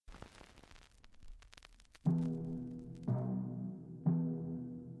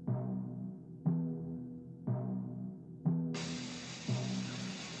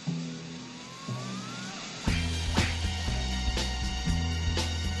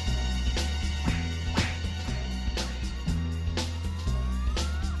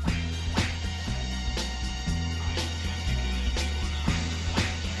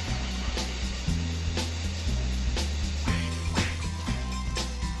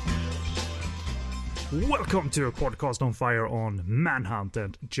Welcome to a podcast on fire on Manhunt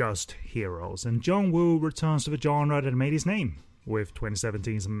and Just Heroes. And John Woo returns to the genre that made his name with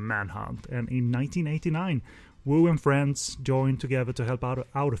 2017's Manhunt. And in 1989, Woo and friends joined together to help out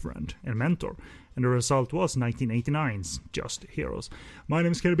a friend and mentor. And the result was 1989's Just Heroes. My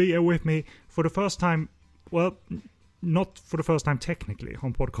name is KB, and with me for the first time, well, not for the first time technically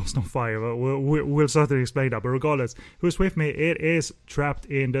on Podcast on Fire, but we'll certainly explain that. But regardless, who's with me? It is Trapped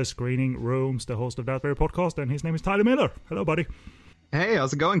in the Screening Rooms, the host of that very podcast, and his name is Tyler Miller. Hello, buddy. Hey,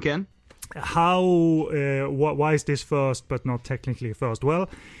 how's it going, Ken? Why is this first, but not technically first? Well,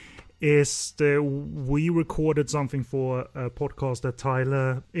 we recorded something for a podcast that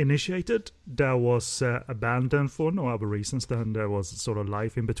Tyler initiated that was abandoned for no other reasons than there was sort of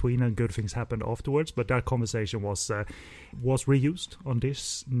life in between and good things happened afterwards. But that conversation was reused on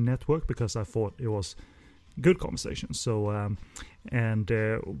this network because I thought it was good conversation. So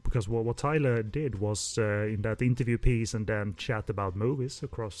because what Tyler did was in that interview piece and then chat about movies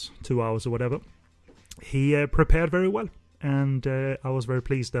across 2 hours or whatever, he prepared very well. And I was very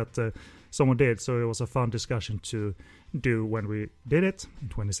pleased that someone did. So it was a fun discussion to do when we did it in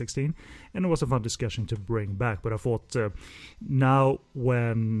 2016. And it was a fun discussion to bring back. But I thought now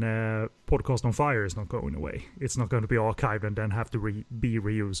when Podcast on Fire is not going away, it's not going to be archived and then have to be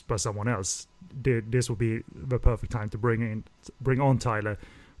reused by someone else. This will be the perfect time to bring on Tyler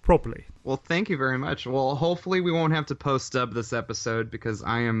properly. Well, thank you very much. Well, hopefully we won't have to post-dub this episode because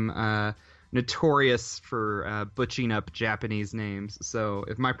I am... notorious for butching up Japanese names, so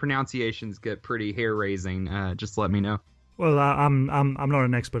if my pronunciations get pretty hair-raising, just let me know. Well, I'm not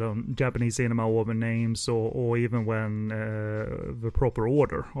an expert on Japanese cinema or names, or even when the proper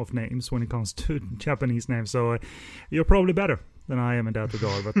order of names when it comes to Japanese names. So you're probably better than I am in that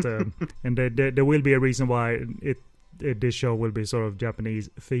regard. But and there will be a reason why this show will be sort of Japanese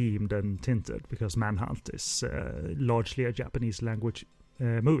themed and tinted, because Manhunt is largely a Japanese language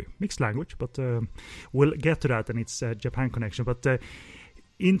movie, mixed language, but we'll get to that, and it's Japan connection. But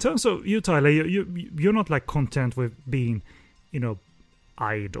in terms of you, Tyler, you're not like content with being,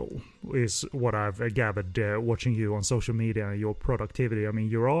 idle, is what I've gathered watching you on social media and your productivity. I mean,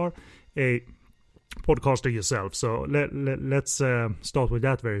 you are a podcaster yourself, so let's start with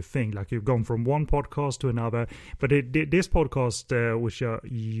that very thing. Like, you've gone from one podcast to another, but this podcast, which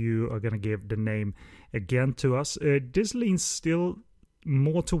you are going to give the name again to us, this leans still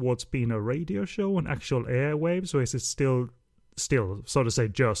more towards being a radio show on actual airwaves, or is it still so to say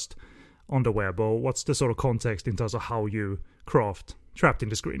just on the web, or what's the sort of context in terms of how you craft Trapped in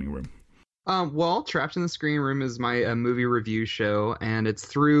the Screening Room? Well, Trapped in the Screening Room is my movie review show, and it's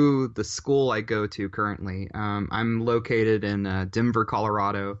through the school I go to currently. I'm located in Denver,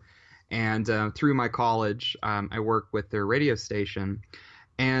 Colorado, and through my college, I work with their radio station,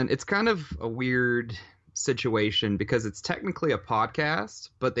 and it's kind of a weird situation because it's technically a podcast,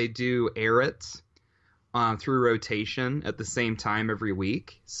 but they do air it through rotation at the same time every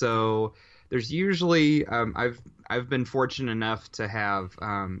week. So there's usually I've been fortunate enough to have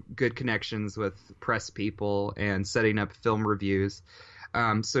good connections with press people and setting up film reviews.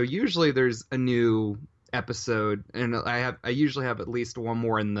 So usually there's a new episode, and I usually have at least one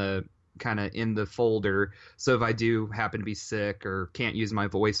more in the folder, so if I do happen to be sick or can't use my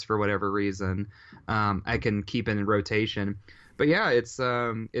voice for whatever reason, I can keep it in rotation. But yeah, it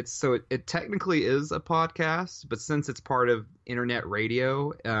technically is a podcast, but since it's part of internet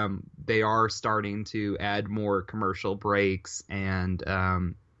radio, they are starting to add more commercial breaks and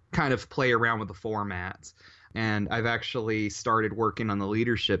kind of play around with the format. And I've actually started working on the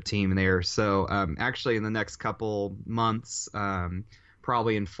leadership team there, so actually in the next couple months,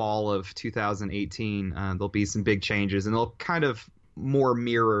 probably in fall of 2018, there'll be some big changes, and they'll kind of more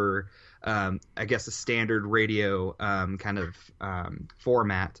mirror, I guess, a standard radio kind of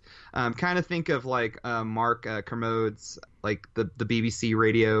format. Kind of think of like Mark Kermode's, like the BBC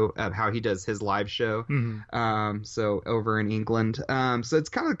radio, how he does his live show. Mm-hmm. So over in England. So it's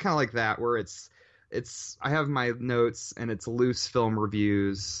kind of like that, where it's I have my notes and it's loose film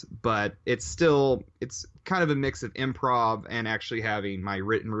reviews, but it's kind of a mix of improv and actually having my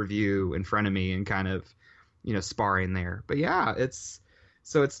written review in front of me and kind of, sparring there. But yeah, it's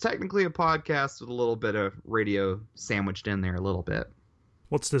technically a podcast with a little bit of radio sandwiched in there a little bit.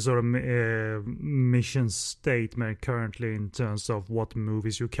 What's the sort of mission statement currently in terms of what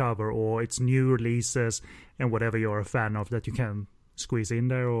movies you cover, or its new releases and whatever you're a fan of that you can squeeze in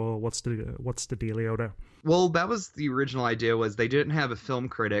there, or what's the dealio there? Well, that was the original idea, was they didn't have a film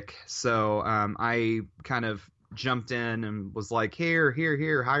critic, so I kind of jumped in and was like, here,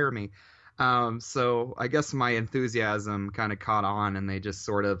 hire me. So I guess my enthusiasm kind of caught on, and they just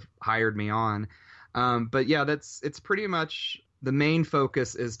sort of hired me on. But yeah, it's pretty much the main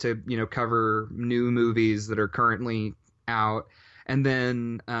focus is to, cover new movies that are currently out, and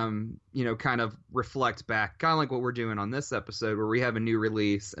then, kind of reflect back, kind of like what we're doing on this episode, where we have a new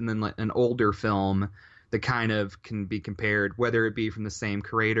release and then like an older film that kind of can be compared, whether it be from the same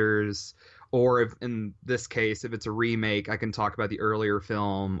creators, or if, in this case, if it's a remake, I can talk about the earlier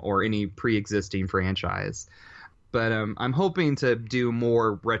film or any pre-existing franchise. But I'm hoping to do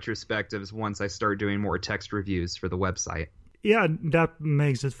more retrospectives once I start doing more text reviews for the website. Yeah, that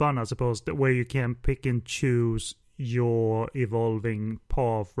makes it fun, I suppose, where you can pick and choose your evolving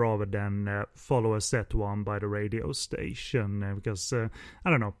path rather than follow a set one by the radio station. Because, I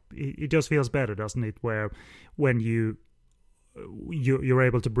don't know, it just feels better, doesn't it? Where when you're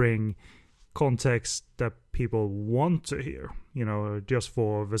able to bring context that people want to hear, just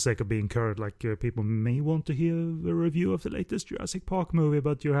for the sake of being current. Like people may want to hear a review of the latest Jurassic Park movie,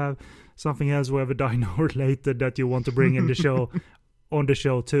 but you have something else, whether dino related, that you want to bring in the show on the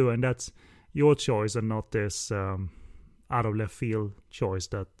show too, and that's your choice and not this out of left field choice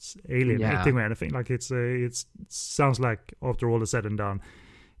that's alienating or anything. Like it sounds like after all is said and done,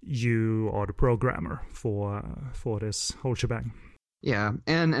 you are the programmer for this whole shebang. Yeah,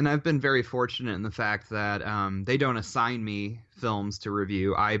 and I've been very fortunate in the fact that they don't assign me films to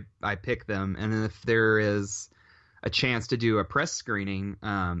review. I pick them, and if there is a chance to do a press screening,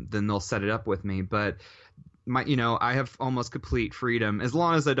 then they'll set it up with me. But I have almost complete freedom as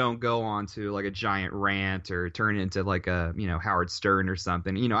long as I don't go on to like a giant rant or turn into like a Howard Stern or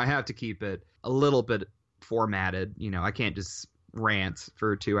something. I have to keep it a little bit formatted. I can't just rant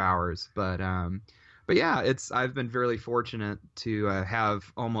for 2 hours, But yeah, I've been really fortunate to have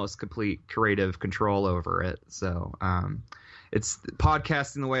almost complete creative control over it. So it's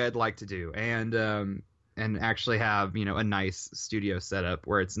podcasting the way I'd like to do, and actually have a nice studio setup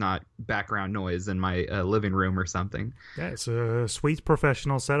where it's not background noise in my living room or something. Yeah, it's a sweet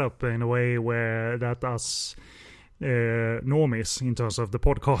professional setup in a way where that us normies in terms of the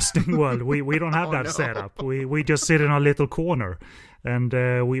podcasting world, we don't have that setup. We just sit in a little corner. And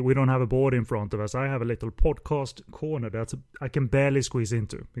we don't have a board in front of us. I have a little podcast corner I can barely squeeze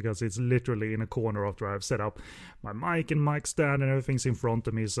into because it's literally in a corner after I've set up my mic and mic stand and everything's in front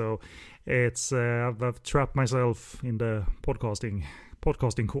of me. So it's I've trapped myself in the podcasting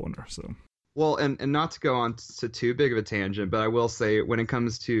corner. So. Well, and not to go on to too big of a tangent, but I will say when it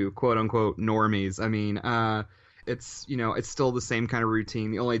comes to quote unquote normies, I mean, it's it's still the same kind of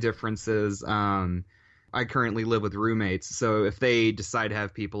routine. The only difference is I currently live with roommates, so if they decide to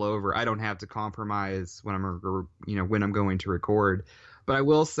have people over, I don't have to compromise when I'm going to record. But I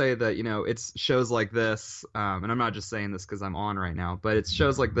will say that it's shows like this, and I'm not just saying this because I'm on right now, but it's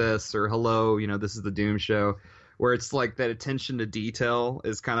shows like this or Hello, this is the Doom Show, where it's like that attention to detail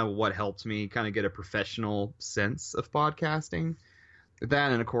is kind of what helped me kind of get a professional sense of podcasting.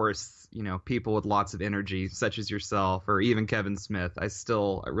 That, and of course, people with lots of energy, such as yourself or even Kevin Smith. I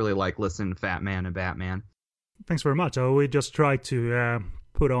really like listening to Fat Man and Batman. Thanks very much. We just try to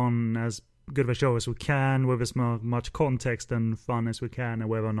put on as good of a show as we can with as much context and fun as we can, and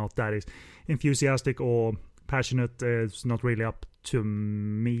whether or not that is enthusiastic or passionate is not really up to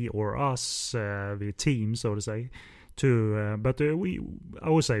me or us, the team, so to say. But I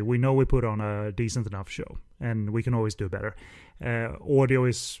would say we know we put on a decent enough show, and we can always do better. Audio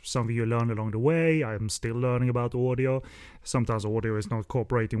is something you learn along the way. I'm still learning about audio. Sometimes audio is not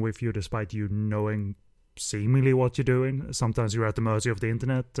cooperating with you despite you knowing seemingly what you're doing. Sometimes you're at the mercy of the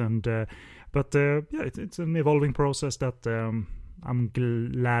internet, but it's an evolving process that I'm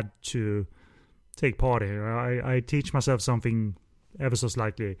glad to take part in. I teach myself something ever so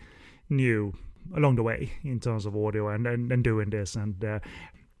slightly new along the way in terms of audio and doing this, and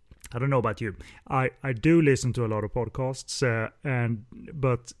I don't know about you. I do listen to a lot of podcasts,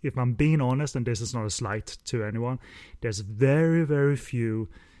 but if I'm being honest, and this is not a slight to anyone, there's very, very few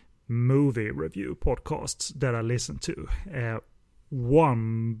movie review podcasts that I listen to.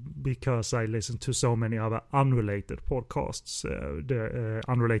 One, because I listen to so many other unrelated podcasts,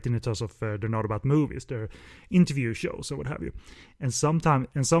 unrelated in terms of they're not about movies, they're interview shows or what have you. And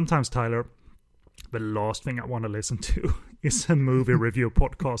sometimes, Tyler, the last thing I want to listen to is a movie review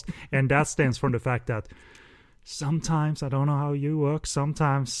podcast. And that stems from the fact that sometimes, I don't know how you work,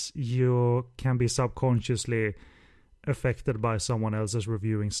 sometimes you can be subconsciously affected by someone else's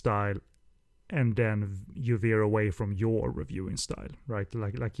reviewing style, and then you veer away from your reviewing style, right?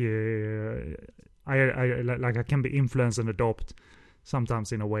 I can be influenced and adopt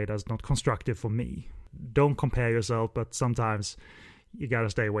sometimes in a way that's not constructive for me. Don't compare yourself, but sometimes you gotta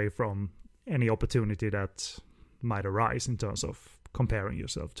stay away from any opportunity that might arise in terms of comparing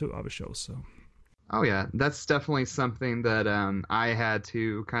yourself to other shows. So Oh yeah, that's definitely something that I had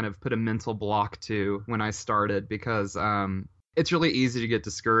to kind of put a mental block to when I started because it's really easy to get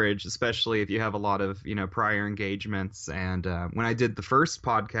discouraged, especially if you have a lot of prior engagements. And when I did the first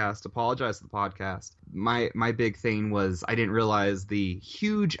podcast, Apologize to the Podcast, my big thing was I didn't realize the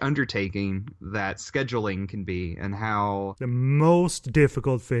huge undertaking that scheduling can be and how the most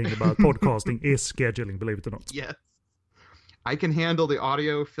difficult thing about podcasting is scheduling. Believe it or not. Yes. I can handle the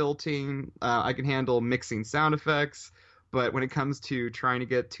audio filtering, I can handle mixing sound effects, but when it comes to trying to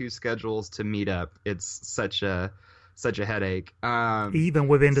get two schedules to meet up, it's such a headache. Even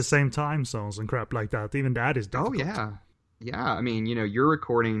within the same time zones and crap like that, even that is difficult. Oh yeah. I mean, you're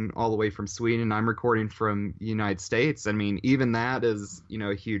recording all the way from Sweden, I'm recording from the United States. I mean, even that is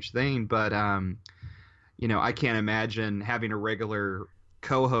a huge thing. But I can't imagine having a regular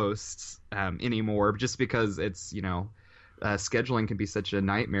co-host anymore, just because it's scheduling can be such a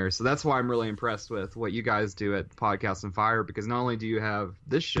nightmare. So that's why I'm really impressed with what you guys do at Podcast on Fire, because not only do you have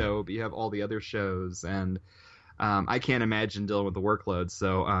this show, but you have all the other shows, and I can't imagine dealing with the workload.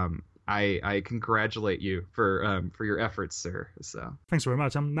 So I congratulate you for your efforts, sir. So thanks very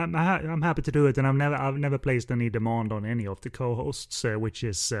much. I'm happy to do it, and I've never placed any demand on any of the co-hosts, which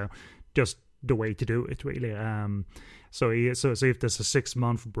is just the way to do it, really. So if there's a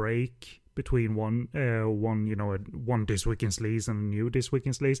 6-month break between one This Week in Sleaze and a new This Week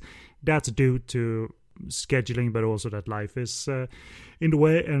in Sleaze, that's due to scheduling, but also that life is in the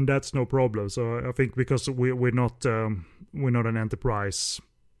way, and that's no problem. So I think because we're not an enterprise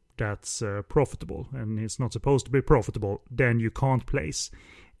that's profitable, and it's not supposed to be profitable, then you can't place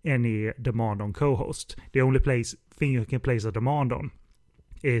any demand on co-host. The only thing you can place a demand on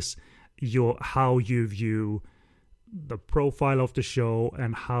is how you view the profile of the show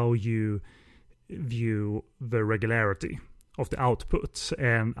and how you view the regularity of the output.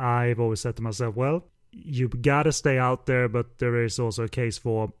 And I've always said to myself, well, you gotta stay out there, but there is also a case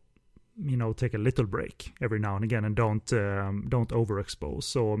for take a little break every now and again, and don't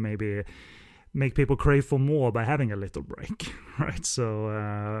overexpose, or maybe make people crave for more by having a little break, right? So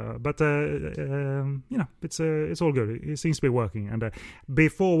it's all good. It seems to be working. And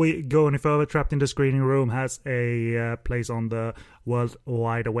before we go any further, Trapped in the Screening Room has a place on the World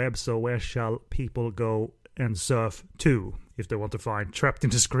Wide Web. So where shall people go and surf to if they want to find Trapped in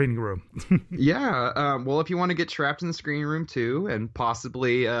the Screening Room? Well, if you want to get trapped in the screening room too, and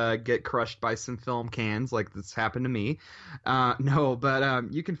possibly get crushed by some film cans like this happened to me,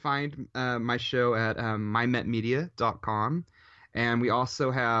 you can find my show at mymetmedia.com, and we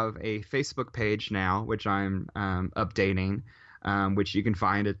also have a Facebook page now, which I'm updating, which you can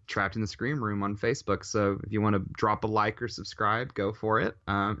find at Trapped in the Screen Room on Facebook. So if you want to drop a like or subscribe, go for it.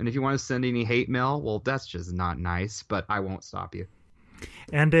 And if you want to send any hate mail, well, that's just not nice, but I won't stop you.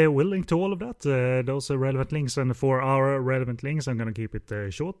 And we'll link to all of that. Those are relevant links. And for our relevant links, I'm going to keep it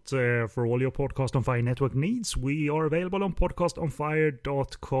short. For all your Podcast on Fire network needs, we are available on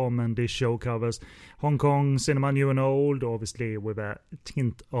podcastonfire.com. And this show covers Hong Kong cinema, new and old, obviously with a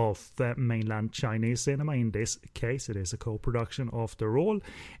tint of mainland Chinese cinema. In this case, it is a co-production after all.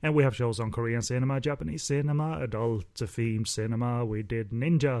 And we have shows on Korean cinema, Japanese cinema, adult-themed cinema. We did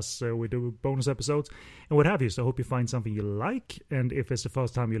ninjas. We do bonus episodes and what have you. So I hope you find something you like. And if it's the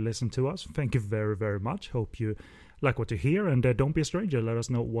first time you listen to us, thank you very, very much. Hope you like what you hear, and don't be a stranger. Let us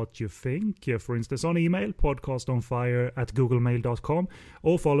know what you think. For instance, on email, podcastonfire@googlemail.com,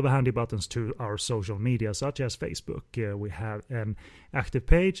 or follow the handy buttons to our social media, such as Facebook. We have an active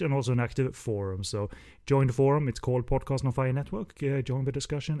page and also an active forum. So join the forum. It's called Podcast on Fire Network. Join the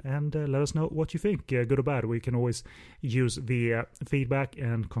discussion and let us know what you think, good or bad. We can always use the feedback,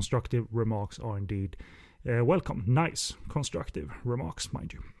 and constructive remarks are indeed welcome. Nice, constructive remarks,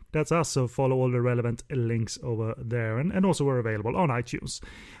 mind you. That's us, so follow all the relevant links over there. And also we're available on iTunes,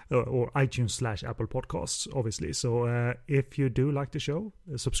 or iTunes/Apple Podcasts, obviously. So if you do like the show,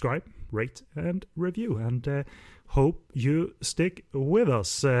 subscribe, rate, and review. And hope you stick with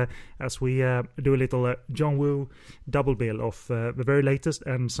us as we do a little John Woo double bill of the very latest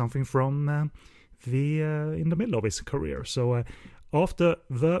and something from in the middle of his career. So after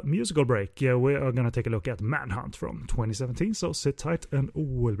the musical break, we are going to take a look at Manhunt from 2017, so sit tight and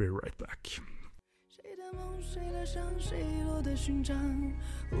we'll be right back.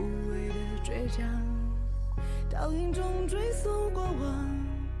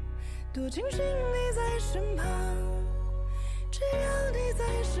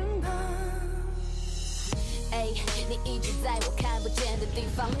 哎，你一直在我看不见的地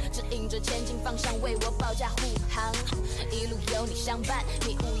方，指引着前进方向，为我保驾护航。一路有你相伴，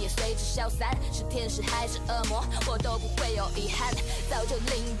迷雾也随之消散，是天使还是恶魔，我都不会有遗憾。早就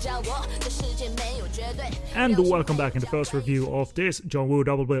领教我，这世界没有绝对。And welcome back. In the first review of this John Woo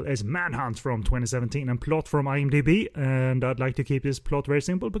double bill is Manhunt from 2017 and plot from IMDb. And I'd like to keep this plot very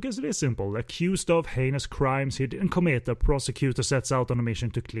simple because it is simple. Accused of heinous crimes he didn't commit, the prosecutor sets out on a mission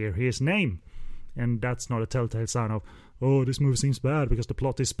to clear his name. And that's not a telltale sign of, oh, this movie seems bad because the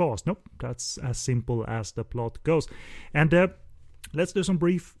plot is sparse. Nope, that's as simple as the plot goes. And let's do some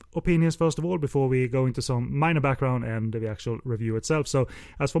brief opinions first of all before we go into some minor background and the actual review itself. So,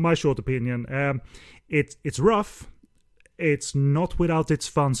 as for my short opinion, it's rough. It's not without its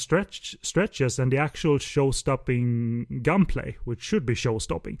fun stretches, and the actual show-stopping gunplay, which should be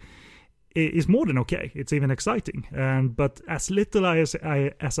show-stopping, is more than okay. It's even exciting. But as little as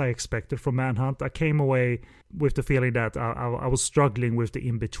I expected from Manhunt, I came away with the feeling that I was struggling with the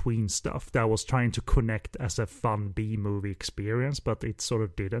in-between stuff that I was trying to connect as a fun B-movie experience, but it sort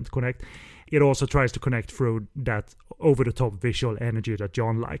of didn't connect. It also tries to connect through that over-the-top visual energy that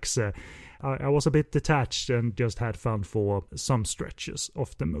John likes. I was a bit detached and just had fun for some stretches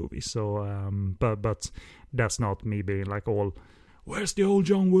of the movie. So, but that's not me being like all, where's the old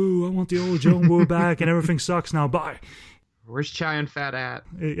John Woo? I want the old John Woo back and everything sucks now. Bye. Where's Chow Yun-fat at?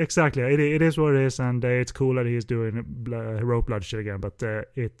 Exactly. It is what it is, and it's cool that he's doing heroic bloodshed again, but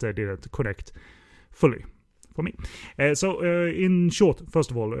it didn't connect fully for me. So, in short,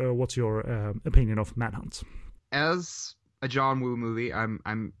 first of all, what's your opinion of Manhunt? As a John Woo movie,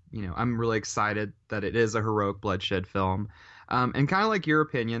 I'm really excited that it is a heroic bloodshed film. And kind of like your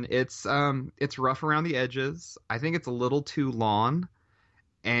opinion, it's rough around the edges. I think it's a little too long.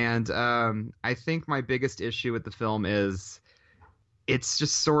 And I think my biggest issue with the film is it's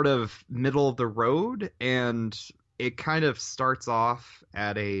just sort of middle of the road, and it kind of starts off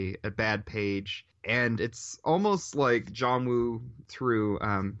at a bad page. And it's almost like John Woo through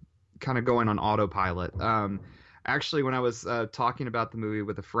kind of going on autopilot. Actually, when I was talking about the movie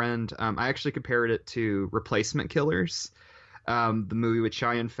with a friend, I actually compared it to Replacement Killers. The movie with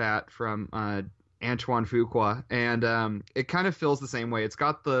Chow Yun-fat from Antoine Fuqua, and it kind of feels the same way. It's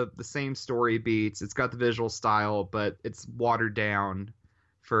got the same story beats, it's got the visual style, but it's watered down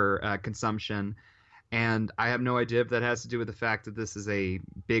for consumption. And I have no idea if that has to do with the fact that this is a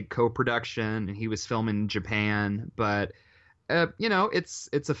big co-production and he was filming in Japan, but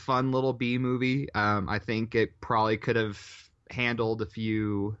it's a fun little B movie. I think it probably could have handled a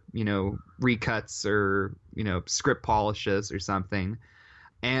few, recuts or, script polishes or something.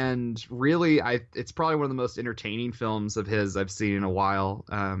 And really, it's probably one of the most entertaining films of his I've seen in a while,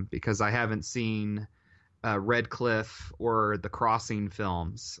 because I haven't seen Red Cliff or the Crossing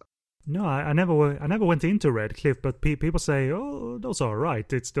films. No, I never went into Red Cliff, but people say, oh, those are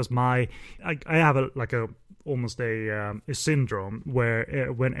right. It's just I have almost a syndrome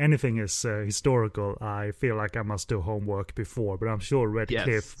where when anything is historical, I feel like I must do homework before. But I'm sure Red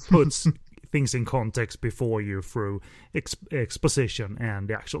Cliff puts things in context before you through exposition and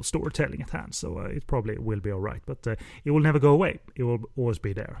the actual storytelling at hand. So it probably will be all right, but it will never go away. It will always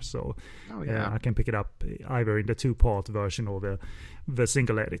be there. So I can pick it up either in the 2-part version or the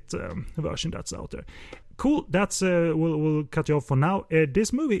single edit version that's out there. Cool. That's we'll cut you off for now.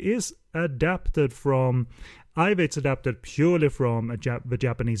 This movie is adapted from. Either it's adapted purely from the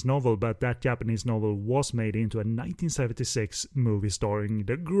Japanese novel, but that Japanese novel was made into a 1976 movie starring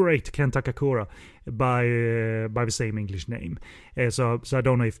the great Ken Takakura by the same English name. So I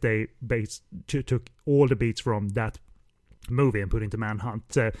don't know if they took all the beats from that movie and put into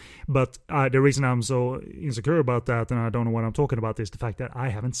Manhunt. But the reason I'm so insecure about that, and I don't know what I'm talking about, is the fact that I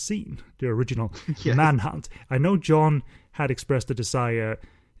haven't seen the original Manhunt. I know John had expressed a desire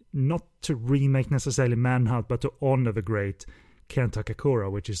not to remake necessarily Manhunt, but to honor the great Ken Takakura,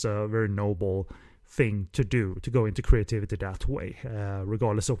 which is a very noble thing to do, to go into creativity that way,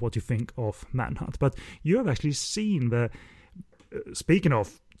 regardless of what you think of Manhunt. But you have actually seen speaking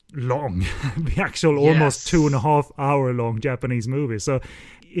of long, the actual almost 2.5 hour long Japanese movie. So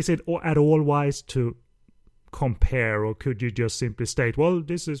is it at all wise to compare, or could you just simply state, well,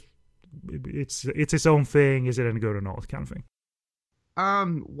 it's its own thing, is it any good or not, kind of thing?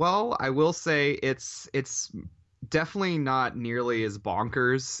 Well, I will say it's definitely not nearly as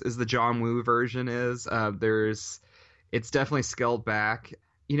bonkers as the John Woo version is. It's definitely scaled back.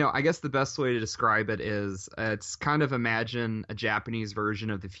 I guess the best way to describe it is it's kind of imagine a Japanese version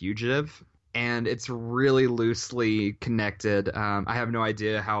of The Fugitive, and it's really loosely connected. I have no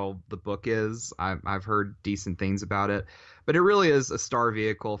idea how the book is. I've heard decent things about it, but it really is a star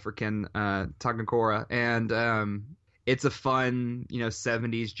vehicle for Ken Takakura, and it's a fun,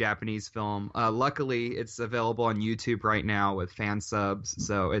 70s Japanese film. Luckily, it's available on YouTube right now with fan subs,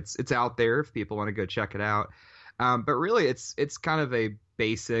 so it's out there if people want to go check it out. But really, it's kind of a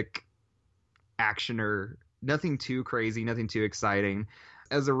basic actioner, nothing too crazy, nothing too exciting.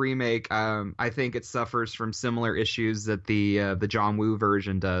 As a remake, I think it suffers from similar issues that the John Woo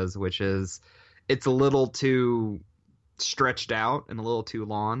version does, which is it's a little too stretched out and a little too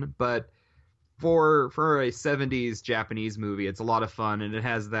long. But for a 70s Japanese movie, it's a lot of fun, and it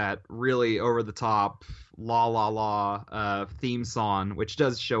has that really over the top la la la theme song, which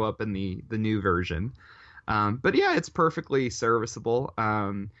does show up in the new version. But yeah, it's perfectly serviceable.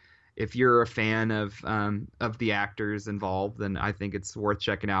 If you're a fan of the actors involved, then I think it's worth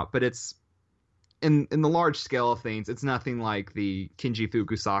checking out. But it's in the large scale of things, it's nothing like the Kinji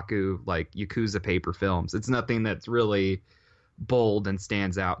Fukusaku, like Yakuza paper films. It's nothing that's really bold and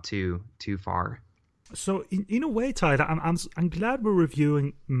stands out too far. So in a way, Tyler, I'm glad we're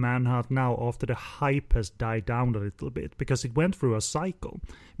reviewing Manhunt now after the hype has died down a little bit, because it went through a cycle,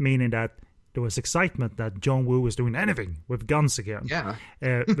 meaning that there was excitement that John Woo was doing anything with guns again. Yeah.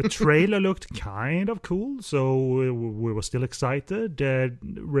 The trailer looked kind of cool, so we were still excited.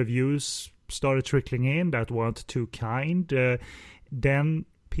 Reviews started trickling in that weren't too kind. Then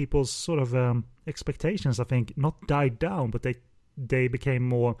people's sort of expectations, I think, not died down, but they became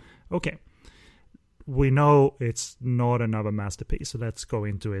more, okay, we know it's not another masterpiece, so let's go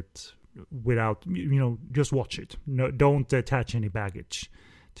into it without, just watch it. No, don't attach any baggage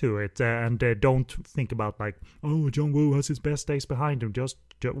to it, and don't think about like, oh, John Woo has his best days behind him. Just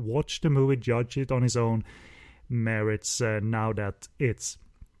watch the movie, judge it on his own merits now that it's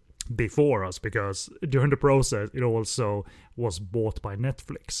before us, because during the process it also was bought by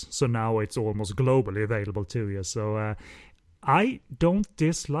Netflix, so now it's almost globally available to you. So I don't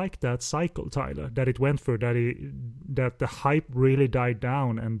dislike that cycle, Tyler, that it went through, that the hype really died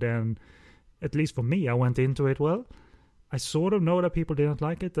down, and then, at least for me, I went into it, well, I sort of know that people didn't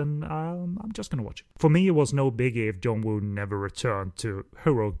like it, and I'm just going to watch it. For me, it was no biggie if John Woo never returned to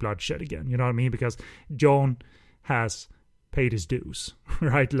heroic bloodshed again, you know what I mean? Because John has paid his dues,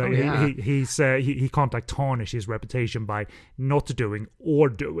 right? Like, he can't like tarnish his reputation by not doing or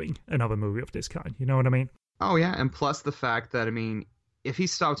doing another movie of this kind, you know what I mean? Oh, yeah, and plus the fact that, I mean, if he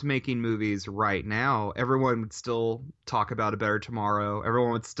stopped making movies right now, everyone would still talk about A Better Tomorrow.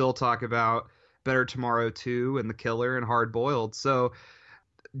 Everyone would still talk about Better Tomorrow 2 and The Killer and Hard Boiled. So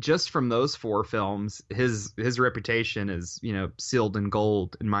just from those 4 films, his reputation is, sealed in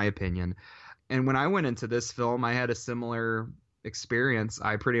gold, in my opinion. And when I went into this film, I had a similar experience.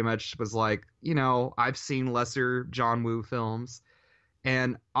 I pretty much was like, I've seen lesser John Woo films.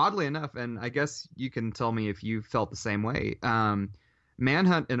 And oddly enough, and I guess you can tell me if you felt the same way,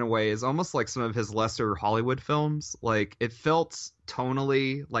 Manhunt, in a way, is almost like some of his lesser Hollywood films. Like, it felt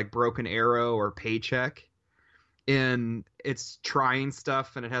tonally like Broken Arrow or Paycheck. And it's trying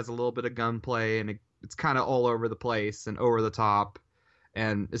stuff, and it has a little bit of gunplay, and it's kind of all over the place and over the top.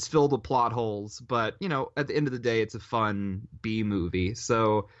 And it's filled with plot holes. But, at the end of the day, it's a fun B movie.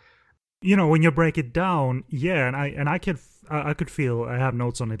 So, when you break it down, yeah, and I could feel, I have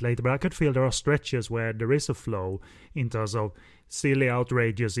notes on it later, but I could feel there are stretches where there is a flow in terms of silly,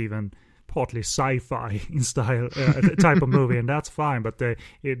 outrageous, even partly sci-fi in style type of movie, and that's fine. But there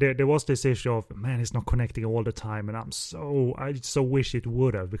was this issue of, man, it's not connecting all the time, and I so wish it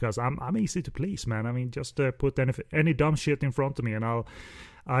would have, because I'm easy to please, man. I mean, just put any dumb shit in front of me, and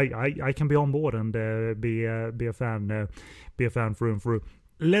I can be on board and be a fan through and through.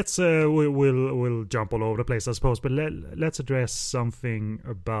 Let's we'll jump all over the place, I suppose, but let's address something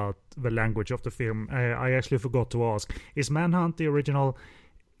about the language of the film. I actually forgot to ask: is Manhunt the original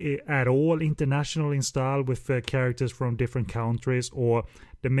at all international in style, with characters from different countries, or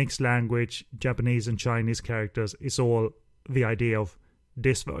the mixed language Japanese and Chinese characters is all the idea of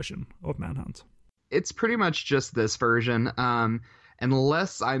this version of Manhunt? It's pretty much just this version.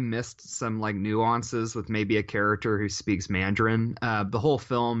 Unless I missed some like nuances with maybe a character who speaks Mandarin, the whole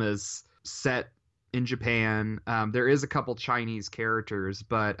film is set in Japan. There is a couple Chinese characters,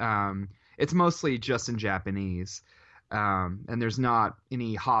 but it's mostly just in Japanese. And there's not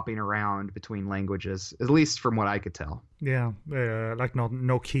any hopping around between languages, at least from what I could tell. Yeah, like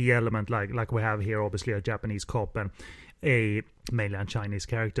no key element like we have here, obviously a Japanese cop and a mainland Chinese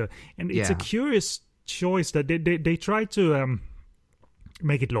character. And it's a curious choice that they try to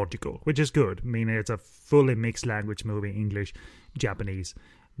make it logical, which is good. I mean, it's a fully mixed language movie: English, Japanese,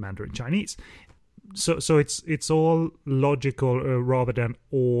 Mandarin, Chinese. So it's all logical rather than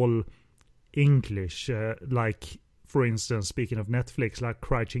all English. Like for instance, speaking of Netflix, like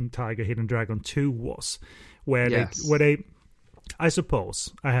Crouching Tiger, Hidden Dragon 2 was, where Yes. they, I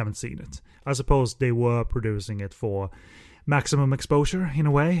suppose, I haven't seen it. I suppose they were producing it for maximum exposure in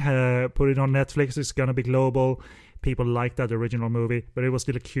a way. Put it on Netflix, it's gonna be global. People like that original movie, but it was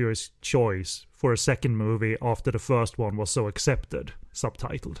still a curious choice for a second movie after the first one was so accepted,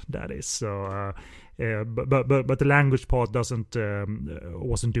 subtitled. That is so. But the language part wasn't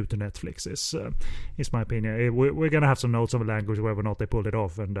due to Netflix. Is my opinion. We're gonna have some notes on the language whether or not they pulled it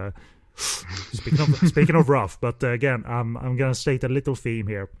off. And speaking of rough, but again, I'm gonna state a little theme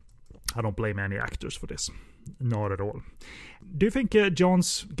here. I don't blame any actors for this, not at all. Do you think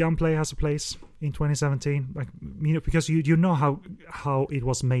John's gunplay has a place in 2017? Like, you know, because you know how it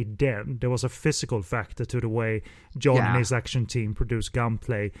was made then. There was a physical factor to the way John and his action team produced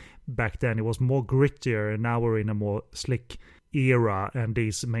gunplay back then. It was more grittier, and now we're in a more slick era, and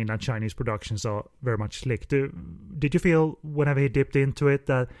these mainland Chinese productions are very much slick. Did you feel whenever he dipped into it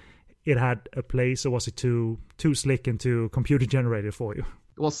that it had a place, or was it too slick and too computer generated for you?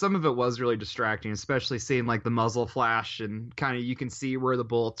 Well, some of it was really distracting, especially seeing like the muzzle flash and kind of you can see where the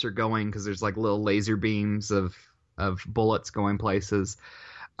bullets are going because there's like little laser beams of bullets going places.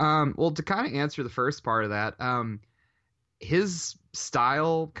 Well, to kind of answer the first part of that, his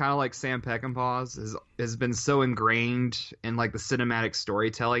style, kind of like Sam Peckinpah's, has been so ingrained in like the cinematic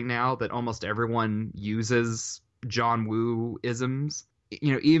storytelling now that almost everyone uses John Woo isms.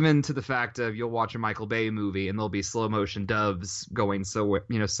 You know, even to the fact of you'll watch a Michael Bay movie and there'll be slow motion doves going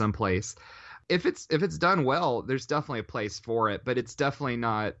someplace. If it's done well, there's definitely a place for it, but it's definitely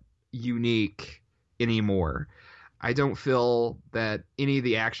not unique anymore. I don't feel that any of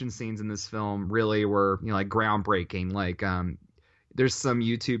the action scenes in this film really were, you know, like groundbreaking. Like there's some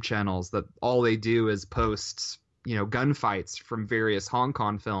YouTube channels that all they do is post, you know, gunfights from various Hong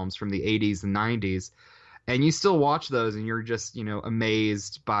Kong films from the 80s and 90s. And you still watch those and you're just, you know,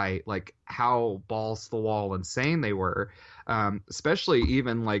 amazed by like how balls to the wall insane they were. Especially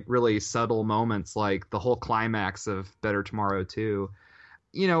even like really subtle moments like the whole climax of Better Tomorrow 2.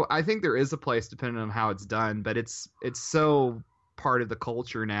 You know, I think there is a place depending on how it's done, but it's so part of the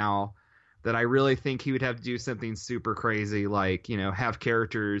culture now that I really think he would have to do something super crazy, like, you know, have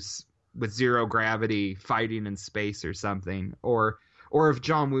characters with zero gravity fighting in space or something, or if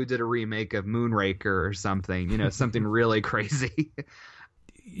John Woo did a remake of Moonraker or something, you know, something really crazy.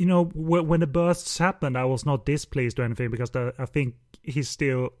 You know, when the bursts happened, I was not displeased or anything because I think he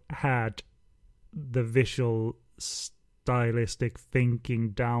still had the visual stylistic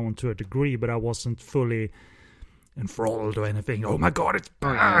thinking down to a degree, but I wasn't fully enthralled or anything. Oh my god, it's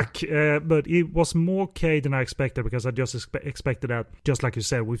back! But it was more okay than I expected because I just expected that, just like you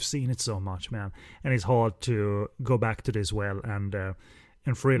said, we've seen it so much, man, and it's hard to go back to this well and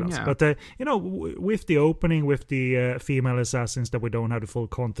thrill us. But you know, with the opening, with the female assassins that we don't have the full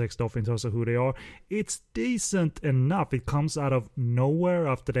context of in terms of who they are, it's decent enough. It comes out of nowhere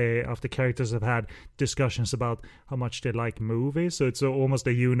after characters have had discussions about how much they like movies. So it's almost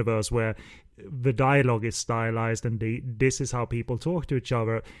a universe where the dialogue is stylized and this is how people talk to each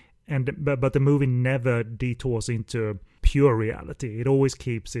other. But the movie never detours into pure reality. It always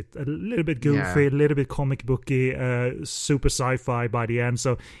keeps it a little bit goofy, a little bit comic booky, super sci-fi by the end.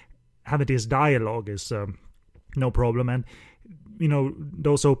 So having this dialogue is no problem. And you know,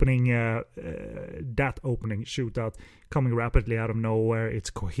 those that opening shootout coming rapidly out of nowhere. It's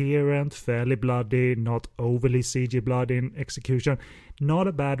coherent, fairly bloody, not overly CG blood in execution. Not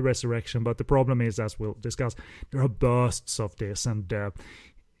a bad resurrection, but the problem is, as we'll discuss, there are bursts of this,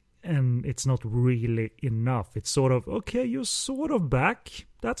 and it's not really enough. It's sort of, okay, you're sort of back.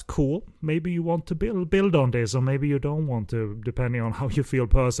 That's cool. Maybe you want to build on this, or maybe you don't want to, depending on how you feel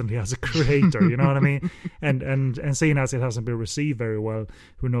personally as a creator. You know what I mean? And seeing as it hasn't been received very well,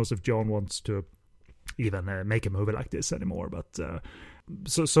 who knows if John wants to even make a movie like this anymore. But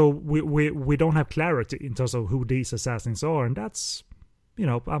so we don't have clarity in terms of who these assassins are, and that's, you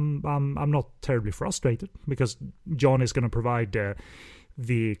know, I'm not terribly frustrated because John is going to provide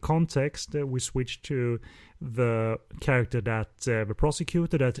the context. We switch to the character that the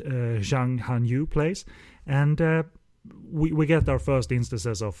prosecutor that Zhang Hanyu plays, and we get our first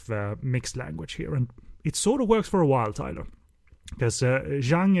instances of mixed language here, and it sort of works for a while, Tyler, because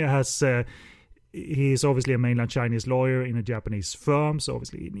Zhang has he's obviously a mainland Chinese lawyer in a Japanese firm, so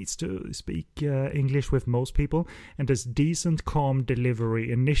obviously he needs to speak English with most people, and there's decent calm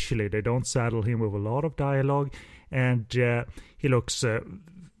delivery initially. They don't saddle him with a lot of dialogue, and he looks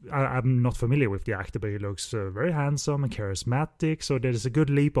I'm not familiar with the actor, but he looks very handsome and charismatic, so there's a good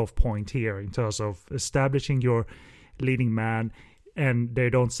leap-off point here in terms of establishing your leading man, and they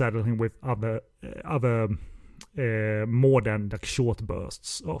don't saddle him with other more than like short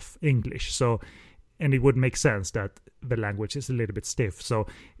bursts of English. So, and it would make sense that the language is a little bit stiff. So,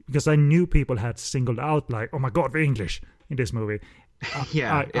 because I knew people had singled out like, oh my God, the English in this movie.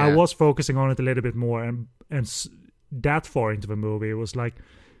 I was focusing on it a little bit more, and that far into the movie, it was like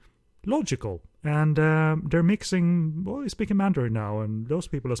logical. And they're mixing, well, he's speaking Mandarin now, and those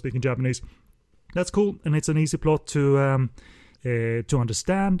people are speaking Japanese. That's cool, and it's an easy plot to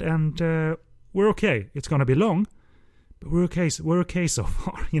understand, and we're okay. It's gonna be long, but we're okay. We're okay so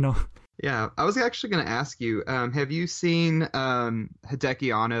far, you know. Yeah, I was actually going to ask you, have you seen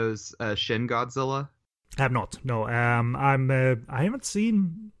Hideki Anno's Shin Godzilla? I have not. No, I haven't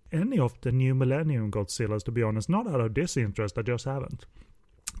seen any of the new Millennium Godzillas, to be honest. Not out of disinterest, I just haven't.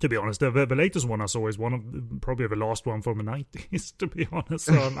 To be honest, the latest one I saw is one of probably the last one from the 90s. To be honest,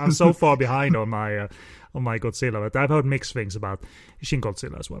 so I'm so far behind on my Godzilla, but I've heard mixed things about Shin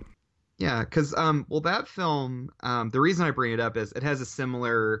Godzilla as well. Yeah, because well, that film, the reason I bring it up is it has a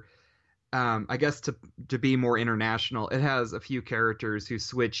similar. I guess to be more international, it has a few characters who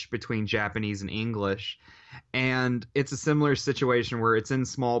switch between Japanese and English, and it's a similar situation where it's in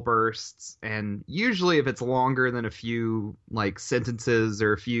small bursts, and usually if it's longer than a few like sentences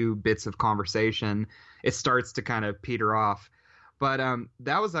or a few bits of conversation, it starts to kind of peter off. But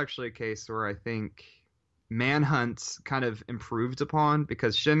that was actually a case where I think Manhunt kind of improved upon,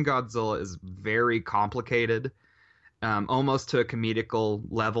 because Shin Godzilla is very complicated. Almost to a comedical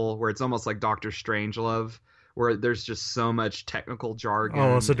level where it's almost like Doctor Strangelove, where there's just so much technical jargon.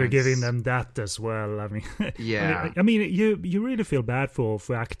 Oh, so they're giving them that as well. I mean, yeah. I mean, you really feel bad for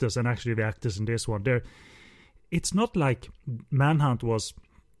actors, and actually the actors in this one. It's not like Manhunt was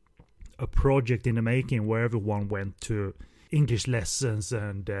a project in the making where everyone went to English lessons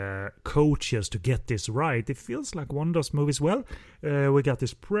and coaches to get this right. It feels like one of those movies. Well, we got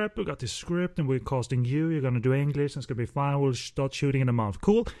this prep, we got this script, and we're casting you. You're gonna do English, and it's gonna be fine. We'll start shooting in a month.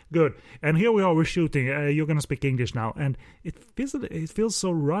 Cool, good. And here we are. We're shooting. You're gonna speak English now, and it feels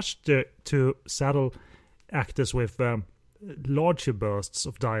so rushed to saddle actors with larger bursts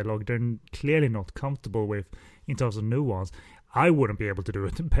of dialogue they're clearly not comfortable with in terms of nuance. I wouldn't be able to do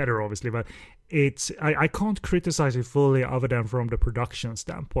it better, obviously, but I can't criticize it fully other than from the production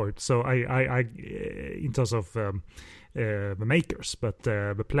standpoint. So I in terms of the makers, but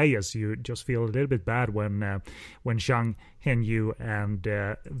the players, you just feel a little bit bad when Zhang Henyu and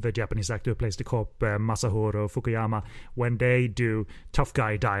the Japanese actor who plays the cop, Masahiro Fukuyama, when they do tough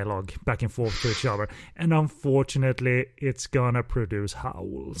guy dialogue back and forth to each other, and unfortunately it's gonna produce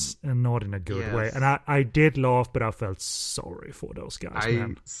howls, and not in a good way. And I did laugh, but I felt sorry for those guys.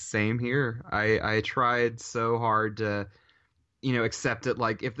 Man. Same here. I tried so hard to accept it.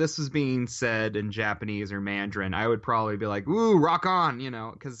 Like, if this was being said in Japanese or Mandarin, I would probably be like, ooh, rock on,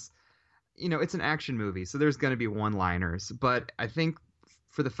 because, it's an action movie, so there's going to be one-liners. But I think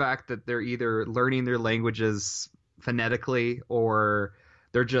for the fact that they're either learning their languages phonetically or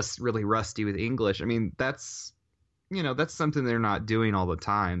they're just really rusty with English, I mean, that's something they're not doing all the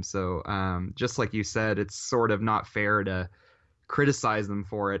time. So just like you said, it's sort of not fair to criticize them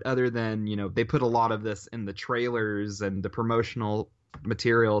for it, other than they put a lot of this in the trailers and the promotional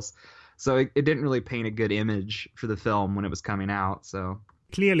materials, so it didn't really paint a good image for the film when it was coming out. So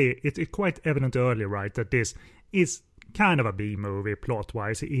clearly it's quite evident early, right, that this is kind of a B movie plot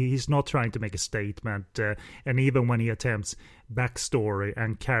wise. He's not trying to make a statement, and even when he attempts backstory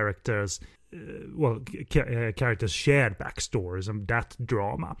and characters characters shared backstories and that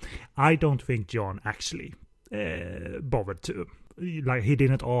drama, I don't think John actually bothered to. Like, he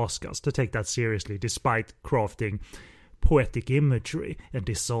didn't ask us to take that seriously, despite crafting poetic imagery and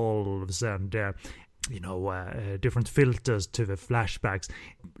dissolves and different filters to the flashbacks.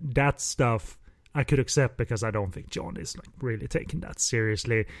 That stuff I could accept, because I don't think John is like really taking that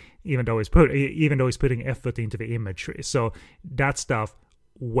seriously, even though he's putting effort into the imagery. So that stuff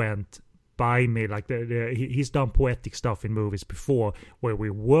went by me. Like he's done poetic stuff in movies before where we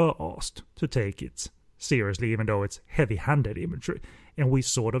were asked to take it seriously, even though it's heavy-handed imagery, and we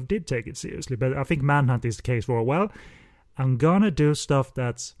sort of did take it seriously. But I think Manhunt is the case for, well, I'm gonna do stuff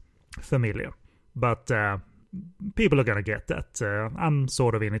that's familiar, but people are gonna get that I'm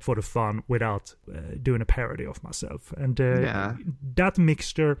sort of in it for the fun without doing a parody of myself, and that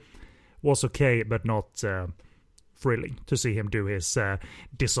mixture was okay, but not thrilling to see him do his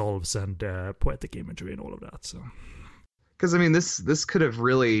dissolves and poetic imagery and all of that. So, because I mean, this could have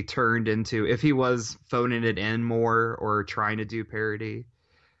really turned into, if he was phoning it in more or trying to do parody,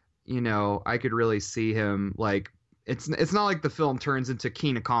 I could really see him, like, it's not like the film turns into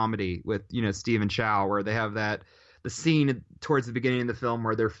Kina Comedy with Stephen Chow, where they have that the scene towards the beginning of the film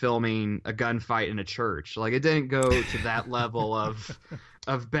where they're filming a gunfight in a church. Like, it didn't go to that level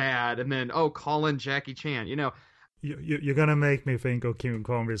of bad. And then, call in Jackie Chan. You know, you're gonna make me think of King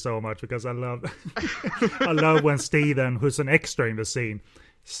Kong so much, because I love I love when Steven, who's an extra in the scene,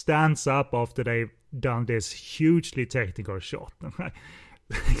 stands up after they've done this hugely technical shot.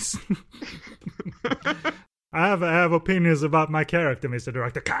 I have opinions about my character, Mr.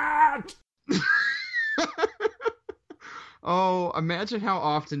 Director. Cut! Oh, imagine how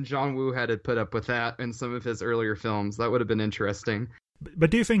often John Woo had to put up with that in some of his earlier films. That would have been interesting.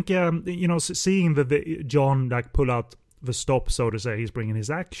 But do you think, seeing the John like pull out the stop, so to say, he's bringing his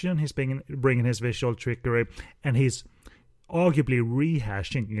action, he's bringing his visual trickery, and he's arguably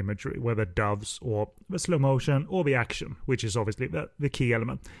rehashing imagery, whether doves or the slow motion or the action, which is obviously the key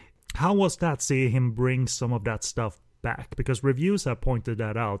element. How was that, seeing him bring some of that stuff back? Because reviews have pointed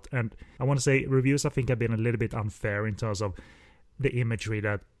that out, and I want to say reviews I think have been a little bit unfair in terms of the imagery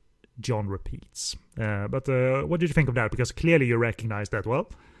that John repeats. But what did you think of that? Because clearly you recognize that, well,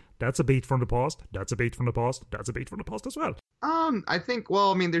 that's a beat from the past, that's a beat from the past, that's a beat from the past as well. I think,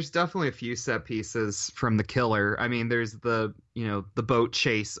 there's definitely a few set pieces from The Killer. I mean, there's the boat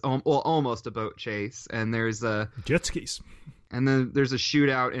chase, almost a boat chase, and there's jet skis. And then there's a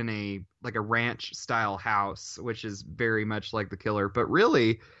shootout in a ranch style house, which is very much like The Killer. But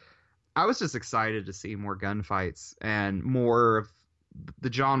really, I was just excited to see more gunfights and more of the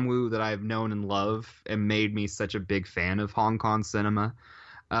John Woo that I've known and love and made me such a big fan of Hong Kong cinema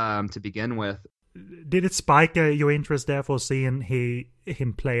to begin with. Did it spike your interest there for seeing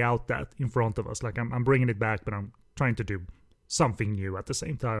him play out that in front of us? Like, I'm bringing it back, but I'm trying to do something new at the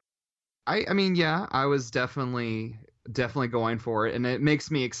same time. I mean, yeah, I was definitely going for it, and it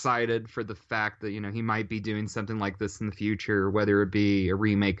makes me excited for the fact that he might be doing something like this in the future, whether it be a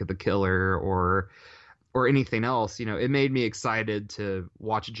remake of The Killer or anything else. It made me excited to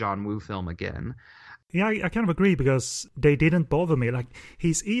watch a John Woo film again. Yeah, I kind of agree, because they didn't bother me. Like,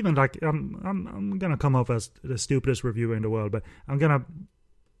 he's even like, I'm gonna come off as the stupidest reviewer in the world, but I'm gonna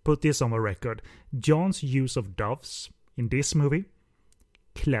put this on the record. John's use of doves in this movie,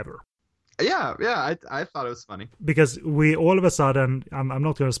 clever. Yeah, I thought it was funny. Because we all of a sudden, I'm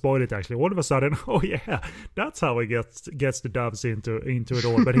not going to spoil it actually, all of a sudden, oh yeah, that's how he gets the doves into it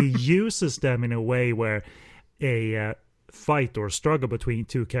all. But he uses them in a way where a fight or struggle between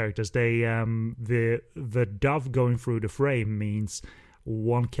two characters, the dove going through the frame means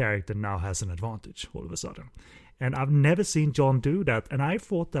one character now has an advantage all of a sudden. And I've never seen John do that, and I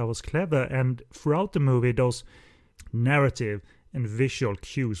thought that was clever. And throughout the movie, those narrative and visual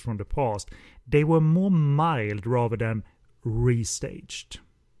cues from the past, they were more mild rather than restaged.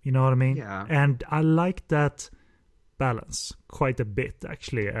 You know what I mean? Yeah. And I like that balance quite a bit,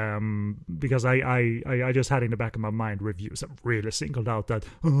 actually, because I just had in the back of my mind reviews that really singled out that,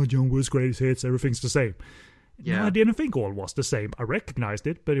 John Woo's greatest hits, everything's the same. Yeah. No, I didn't think all was the same. I recognized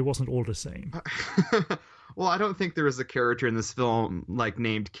it, but it wasn't all the same. Well, I don't think there was a character in this film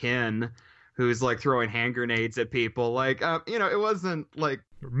named Ken who's throwing hand grenades at people. It wasn't like,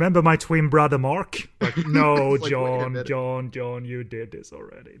 remember my twin brother Mark? No, John, you did this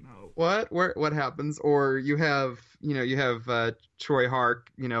already. No. What happens? Or you have Troy Hark,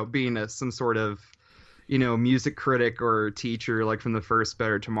 being some sort of, music critic or teacher, from the first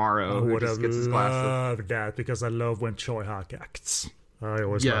Better Tomorrow. I would have loved that, because I love when Troy Hark acts. I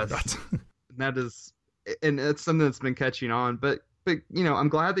always love that. That is, and it's something that's been catching on, but I'm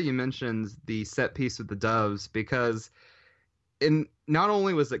glad that you mentioned the set piece with the doves, because not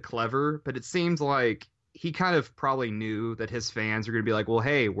only was it clever, but it seems like he kind of probably knew that his fans are going to be like, well,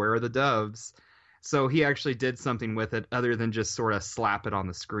 hey, where are the doves? So he actually did something with it other than just sort of slap it on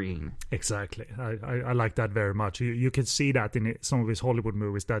the screen. Exactly. I like that very much. You can see that in some of his Hollywood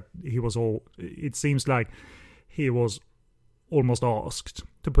movies, that it seems like he was almost asked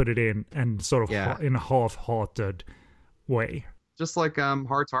to put it in, and sort of in a half-hearted way. Just like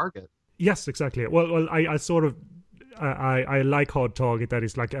Hard Target. Yes, exactly. Well, I sort of I like Hard Target, that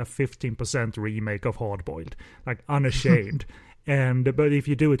is like a 15% remake of Hard Boiled, unashamed. But if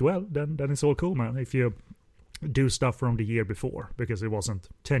you do it well, then it's all cool, man. If you do stuff from the year before, because it wasn't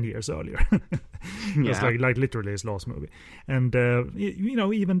 10 years earlier. It's like literally his last movie. And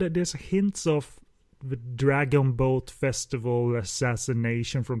even there's hints of the Dragon Boat Festival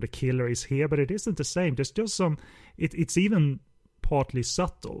assassination from The Killer is here, but it isn't the same. There's just some. It's even partly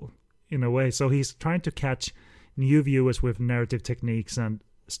subtle in a way. So he's trying to catch new viewers with narrative techniques and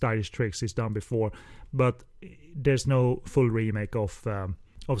stylish tricks he's done before, but there's no full remake of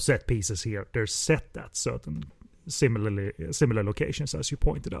set pieces here. They're set at certain similar locations, as you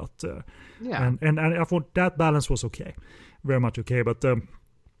pointed out. Yeah. And I thought that balance was okay, very much okay. But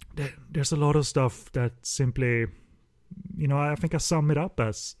there's a lot of stuff that simply, I think I sum it up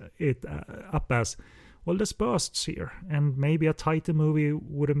as well, there's bursts here, and maybe a tighter movie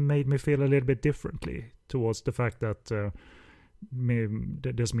would have made me feel a little bit differently towards the fact that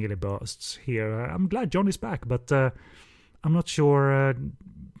there's merely bursts here. I'm glad John is back, but I'm not sure,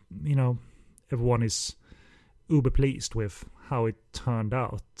 everyone is uber pleased with how it turned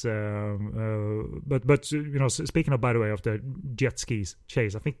out. But speaking of, by the way, of the jet skis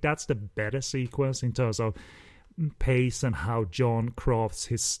chase, I think that's the better sequence in terms of pace and how John crafts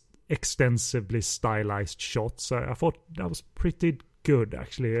his extensively stylized shots. I thought that was pretty good,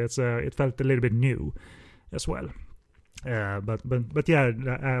 actually. It felt a little bit new as well. But yeah,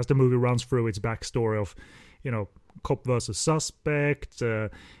 as the movie runs through its backstory of, cop versus suspect, the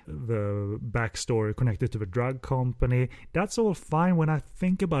backstory connected to the drug company, that's all fine when I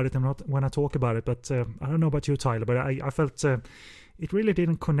think about it and not when I talk about it. But I don't know about you, Tyler, but I felt it really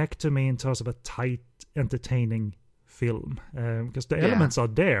didn't connect to me in terms of a tight, entertaining film, because the elements are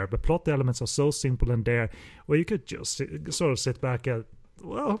there. The plot elements are so simple and there, where you could just sort of sit back at,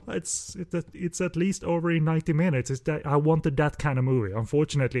 well, it's at least over in 90 minutes. I wanted that kind of movie.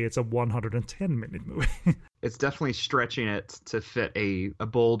 Unfortunately, it's a 110-minute movie. It's definitely stretching it to fit a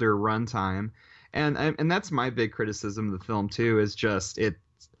bolder runtime, and that's my big criticism of the film too. Is just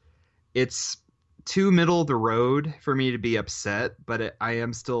it's too middle of the road for me to be upset, but I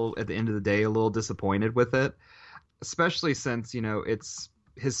am still at the end of the day a little disappointed with it. Especially since, it's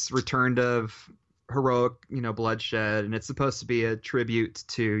his return of heroic, bloodshed, and it's supposed to be a tribute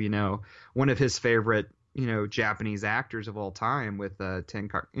to, one of his favorite, Japanese actors of all time with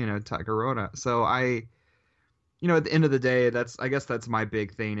Takeroda. So at the end of the day, I guess that's my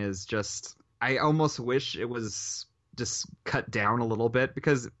big thing, is just I almost wish it was just cut down a little bit,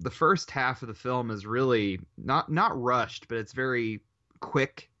 because the first half of the film is really not rushed, but it's very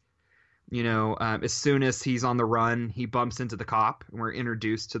quick. As soon as he's on the run, he bumps into the cop, and we're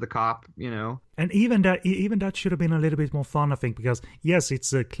introduced to the cop. And even that should have been a little bit more fun, I think, because yes,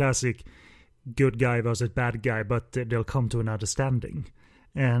 it's a classic good guy versus bad guy, but they'll come to an understanding.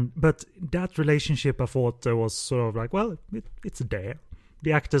 But that relationship, I thought, was sort of like, well, it's there.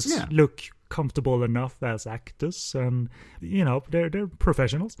 The actors look comfortable enough as actors, and they're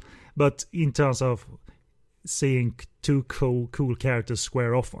professionals. But in terms of seeing two cool characters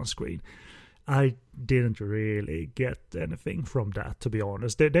square off on screen, I didn't really get anything from that, to be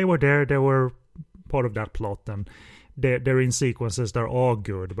honest. They were there, they were part of that plot, and they're in sequences that are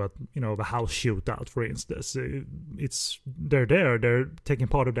good, but the house shootout, for instance, they're there, they're taking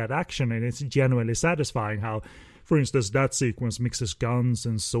part of that action, and it's genuinely satisfying how, for instance, that sequence mixes guns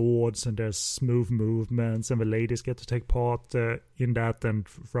and swords, and there's smooth movements, and the ladies get to take part in that and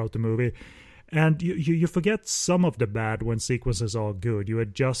throughout the movie. And you forget some of the bad when sequences are good. You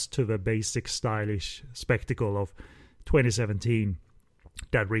adjust to the basic stylish spectacle of 2017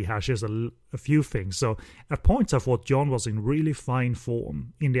 that rehashes a few things. So at points I thought John was in really fine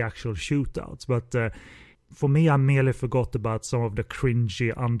form in the actual shootouts. But for me, I merely forgot about some of the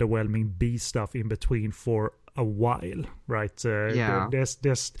cringy, underwhelming B stuff in between for a while, right?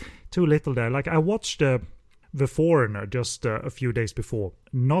 There's too little there. Like, I watched The Foreigner just a few days before.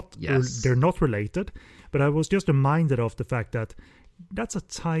 They're not related, but I was just reminded of the fact that that's a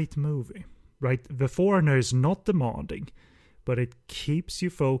tight movie, right? The Foreigner is not demanding, but it keeps you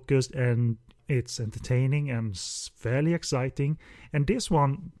focused, and it's entertaining and fairly exciting. And this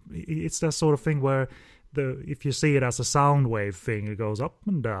one, it's that sort of thing where if you see it as a sound wave thing, it goes up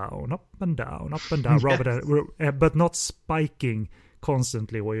and down, up and down, up and down, rather than, but not spiking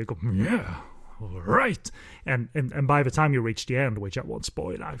constantly, where you go, yeah. All right, and by the time you reach the end, which I won't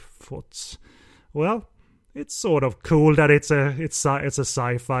spoil, I thought, well, it's sort of cool that it's a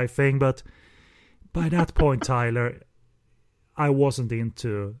sci-fi thing, but by that point, Tyler, I wasn't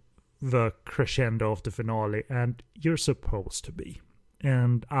into the crescendo of the finale, and you're supposed to be,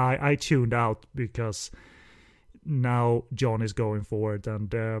 and I tuned out because now John is going forward,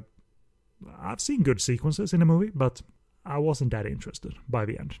 and I've seen good sequences in the movie, but I wasn't that interested by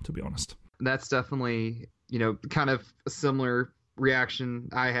the end, to be honest. That's definitely, kind of a similar reaction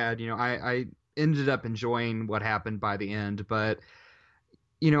I had. I ended up enjoying what happened by the end, but,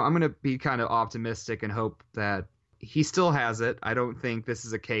 I'm going to be kind of optimistic and hope that he still has it. I don't think this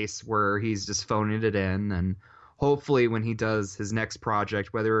is a case where he's just phoning it in, and hopefully when he does his next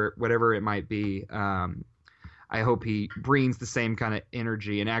project, whatever it might be, I hope he brings the same kind of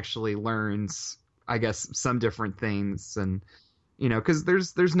energy and actually learns, I guess, some different things, and because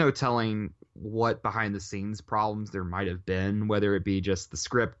there's no telling what behind the scenes problems there might have been, whether it be just the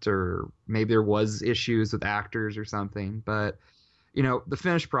script or maybe there was issues with actors or something. But the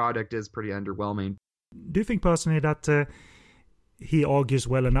finished product is pretty underwhelming. Do you think personally that he argues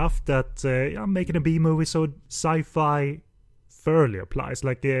well enough that making a B movie so sci-fi fairly applies?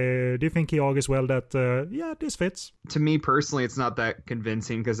 Like, do you think he argues well that this fits? To me personally, it's not that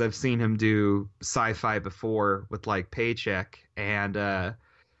convincing because I've seen him do sci-fi before with like Paycheck, and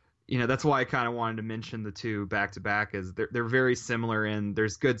that's why I kind of wanted to mention the two back to back, is they're very similar in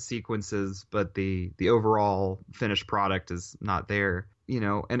there's good sequences, but the overall finished product is not there.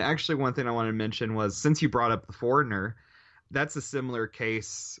 And actually one thing I wanted to mention was, since you brought up The Foreigner, that's a similar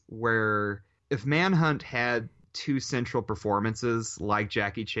case where if Manhunt had two central performances like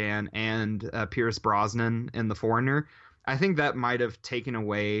Jackie Chan and Pierce Brosnan in The Foreigner, I think that might have taken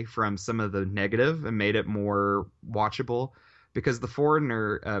away from some of the negative and made it more watchable. Because The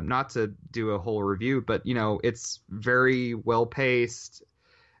Foreigner, not to do a whole review, but it's very well paced.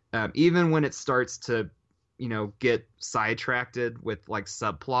 Even when it starts to get sidetracked with like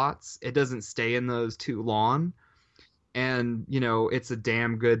subplots, it doesn't stay in those too long. And it's a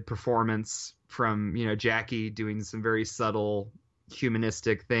damn good performance from Jackie doing some very subtle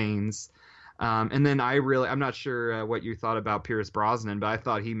humanistic things. And then I'm not sure what you thought about Pierce Brosnan, but I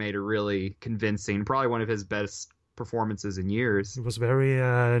thought he made a really convincing, probably one of his best performances in years. It was very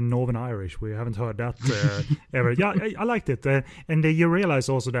Northern Irish. We haven't heard that ever. Yeah, I liked it. And you realize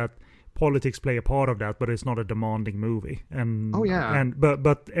also that politics play a part of that, but it's not a demanding movie. And oh yeah,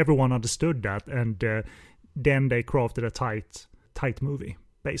 but everyone understood that, and then they crafted a tight movie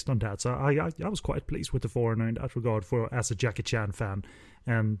based on that. So I was quite pleased with The Foreigner in that regard, as a Jackie Chan fan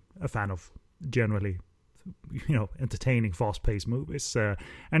and a fan of generally entertaining, fast-paced movies.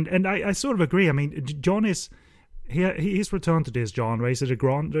 And I sort of agree. I mean, John is. He's returned to this genre. Is it a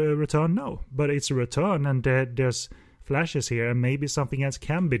grand return? No, but it's a return, and there's flashes here, and maybe something else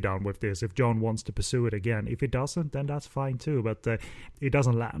can be done with this if John wants to pursue it again. If it doesn't, then that's fine too, but it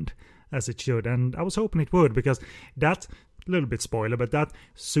doesn't land as it should, and I was hoping it would, because that, little bit spoiler, but that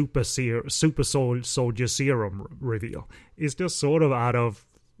super soldier serum reveal is just sort of out of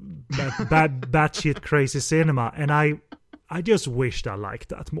batshit crazy cinema, and I just wished I liked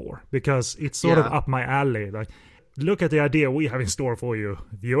that more, because it's sort of up my alley. Like, look at the idea we have in store for you,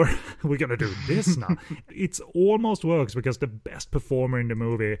 viewer. We're going to do this now. It almost works, because the best performer in the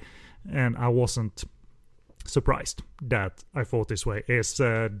movie, and I wasn't surprised that I thought this way, is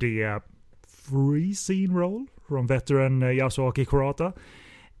the free scene role from veteran Yasuaki Kurata.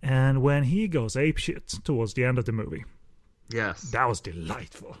 And when he goes apeshit towards the end of the movie, yes, that was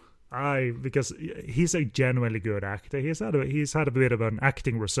delightful. Because he's a genuinely good actor. He's had a bit of an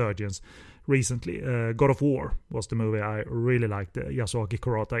acting resurgence recently. God of War was the movie I really liked Yasuaki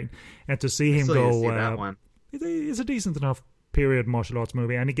Kurata in, and to see him go, that one. It's a decent enough period martial arts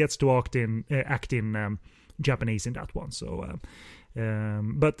movie, and he gets to act in Japanese in that one. So,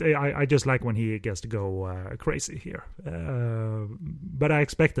 but I just like when he gets to go crazy here. But I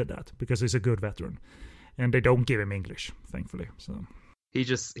expected that, because he's a good veteran, and they don't give him English, thankfully. So. He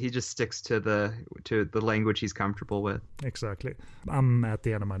just sticks to the language he's comfortable with. Exactly. I'm at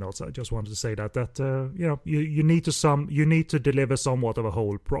the end of my notes. I just wanted to say that you need to deliver somewhat of a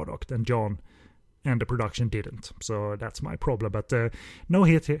whole product, and John and the production didn't. So that's my problem. But no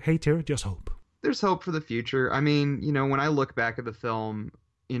hate here, just hope. There's hope for the future. I mean, when I look back at the film,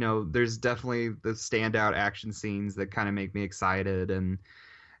 there's definitely the standout action scenes that kind of make me excited, and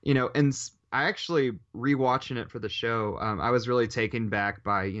I actually, rewatching it for the show, I was really taken back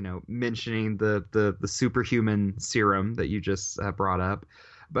by, mentioning the superhuman serum that you just brought up.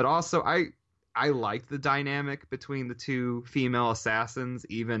 But also, I liked the dynamic between the two female assassins,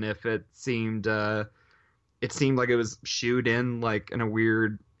 even if it seemed like it was shooed in like in a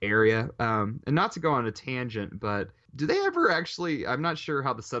weird area. And not to go on a tangent, but do they ever actually, I'm not sure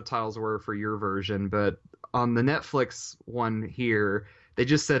how the subtitles were for your version, but on the Netflix one here, they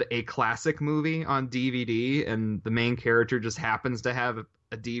just said a classic movie on DVD, and the main character just happens to have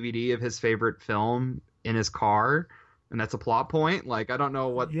a DVD of his favorite film in his car, and that's a plot point. Like, I don't know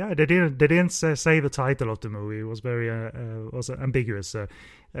what. Yeah, they didn't say the title of the movie. It was very was ambiguous.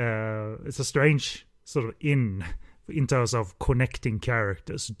 It's a strange sort of in terms of connecting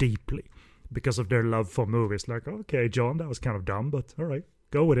characters deeply because of their love for movies. Like, okay, John, that was kind of dumb, but all right,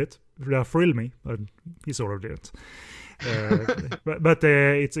 go with it. That thrilled me, but he sort of didn't. But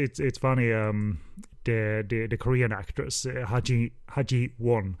it's funny. The Korean actress Haji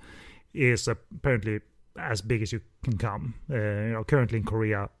Won is apparently as big as you can come. Currently in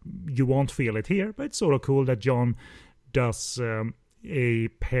Korea, you won't feel it here, but it's sort of cool that John does a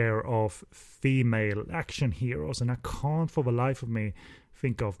pair of female action heroes, and I can't for the life of me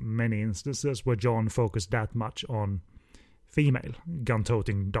think of many instances where John focused that much on female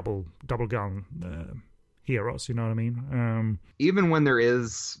gun-toting double gun heroes. You know what I mean? Even when there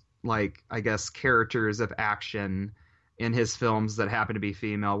is, like, I guess, characters of action in his films that happen to be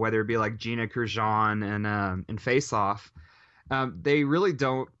female, whether it be like Gina Gershon in Face Off, they really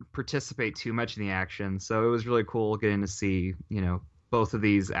don't participate too much in the action. So it was really cool getting to see, you know, both of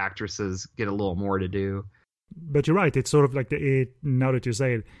these actresses get a little more to do. But you're right. It's sort of like now that you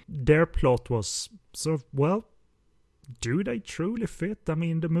say it, their plot was sort of, well, do they truly fit? I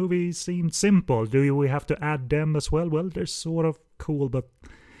mean, the movie seemed simple. Do we have to add them as well? Well, they're sort of cool, but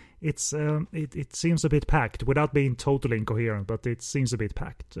it's it seems a bit packed without being totally incoherent. But it seems a bit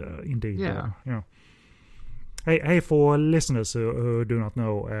packed, indeed. Yeah. Hey, for listeners who do not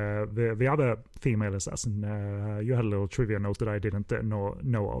know, the other female assassin, you had a little trivia note that I didn't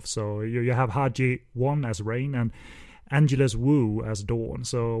know of. So you have Haji Won as Rain and Angeles Wu as Dawn.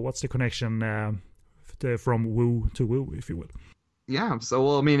 So what's the connection from Wu to Wu, if you will? Yeah, so,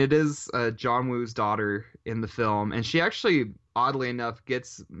 well, I mean, it is John Woo's daughter in the film, and she actually, oddly enough,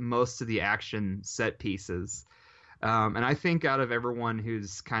 gets most of the action set pieces. And I think out of everyone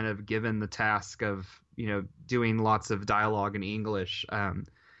who's kind of given the task of, you know, doing lots of dialogue in English,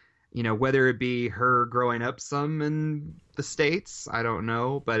 you know, whether it be her growing up some in the States, I don't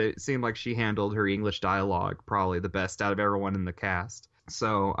know, but it seemed like she handled her English dialogue probably the best out of everyone in the cast.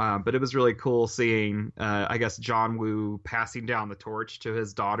 So, but it was really cool seeing, I guess, John Woo passing down the torch to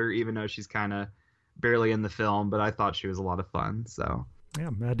his daughter, even though she's kind of barely in the film, but I thought she was a lot of fun, so.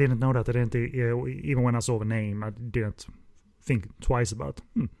 Yeah, I didn't know that. I didn't, even when I saw the name, I didn't think twice about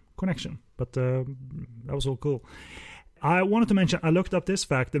connection. But that was all cool. I wanted to mention, I looked up this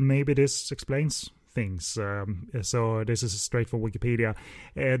fact, and maybe this explains things. So this is straight from Wikipedia.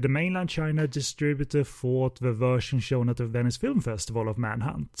 The mainland China distributor thought the version shown at the Venice Film Festival of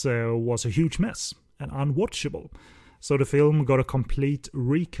Manhunt was a huge mess and unwatchable. So the film got a complete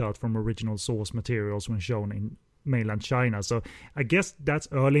recut from original source materials when shown in mainland China. So I guess that's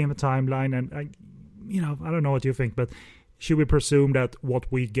early in the timeline, and I don't know what you think, but should we presume that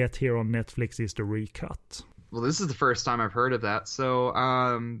what we get here on Netflix is the recut? Well, this is the first time I've heard of that, so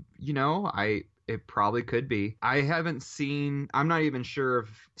it probably could be. I haven't seen. I'm not even sure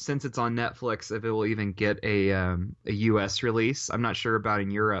if, since it's on Netflix, if it will even get a U.S. release. I'm not sure about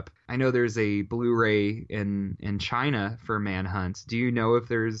in Europe. I know there's a Blu-ray in China for Manhunt. Do you know if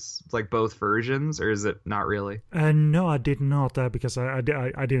there's like both versions, or is it not really? No, I did not, because I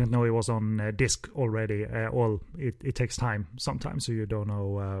didn't know it was on disc already. Well, it takes time sometimes, so you don't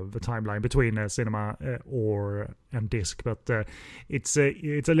know the timeline between cinema and disc. But it's a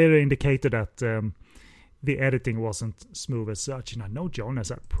little indicator that the editing wasn't smooth as such. And I know John has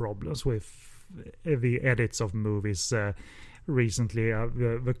had problems with the edits of movies recently.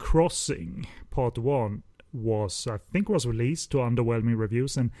 The Crossing Part 1 was released to underwhelming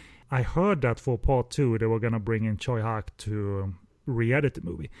reviews, and I heard that for Part 2 they were going to bring in Choi Hak to re-edit the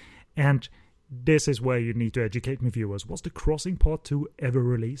movie. And this is where you need to educate me, viewers. Was The Crossing Part 2 ever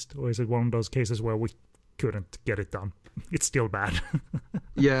released, or is it one of those cases where we couldn't get it done? It's still bad.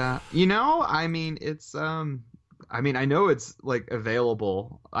 Yeah, I mean, it's I know it's like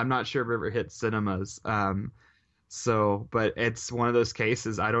available. I'm not sure if it ever hit cinemas. So, but it's one of those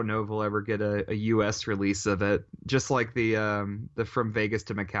cases. I don't know if we'll ever get a U.S. release of it. Just like the From Vegas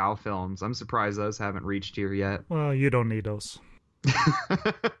to Macau films. I'm surprised those haven't reached here yet. Well, you don't need those.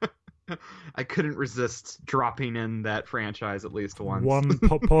 I couldn't resist dropping in that franchise at least once.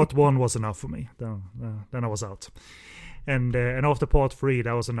 Part 1 was enough for me. Then I was out. And after Part 3,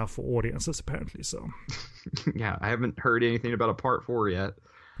 that was enough for audiences, apparently. So, yeah, I haven't heard anything about a Part 4 yet.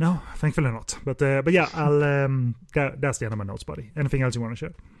 No, thankfully not. But yeah, I'll that's the end of my notes, buddy. Anything else you want to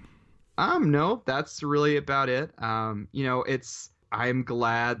share? No, that's really about it. I'm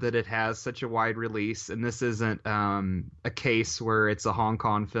glad that it has such a wide release, and this isn't a case where it's a Hong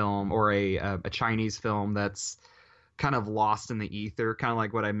Kong film or a Chinese film that's kind of lost in the ether, kind of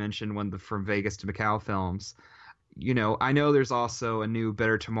like what I mentioned when the From Vegas to Macau films. I know there's also a new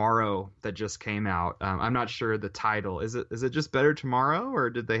Better Tomorrow that just came out. I'm not sure the title. Is it just Better Tomorrow, or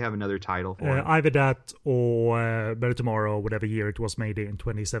did they have another title for it? Either that or Better Tomorrow, whatever year it was made in,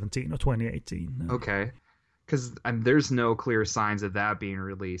 2017 or 2018. Okay. Because there's no clear signs of that being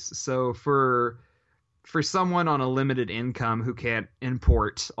released. So for someone on a limited income who can't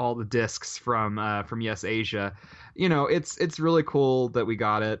import all the discs from Yes Asia, it's really cool that we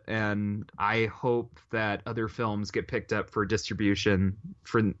got it, and I hope that other films get picked up for distribution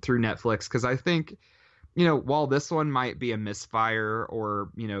through Netflix, because I think while this one might be a misfire, or,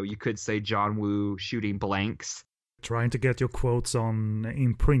 you could say John Woo shooting blanks. Trying to get your quotes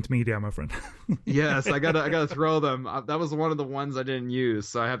in print media, my friend. Yes, I gotta throw them. That was one of the ones I didn't use,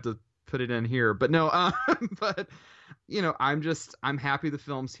 so I have to put it in here. But no, but I'm happy the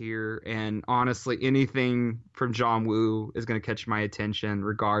film's here, and honestly, anything from John Woo is going to catch my attention,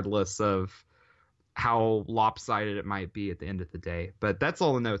 regardless of how lopsided it might be at the end of the day. But that's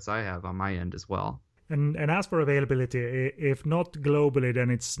all the notes I have on my end as well. And as for availability, if not globally, then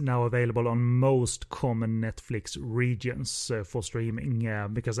it's now available on most common Netflix regions for streaming.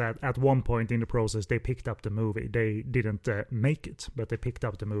 Because at one point in the process, they picked up the movie. They didn't make it, but they picked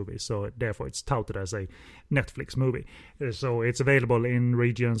up the movie. So therefore, it's touted as a Netflix movie. So it's available in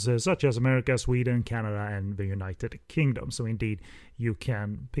regions such as America, Sweden, Canada, and the United Kingdom. So indeed, you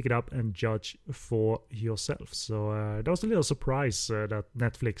can pick it up and judge for yourself. So that was a little surprise that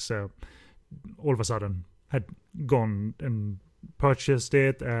Netflix... all of a sudden had gone and purchased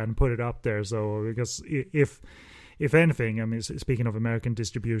it and put it up there. So because if anything, I mean, speaking of American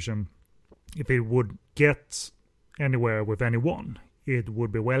distribution, if it would get anywhere with anyone, it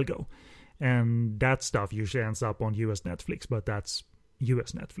would be Wellgo, and that stuff usually ends up on US Netflix, but that's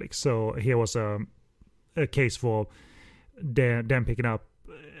US Netflix. So here was a case for them picking up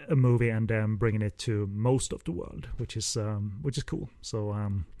a movie and then bringing it to most of the world, which is cool. So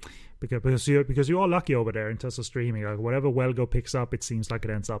because you are lucky over there in terms of streaming. Like whatever Wellgo picks up, it seems like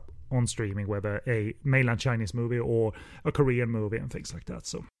it ends up on streaming, whether a mainland Chinese movie or a Korean movie and things like that.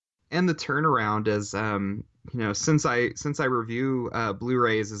 So, and the turnaround is, since I review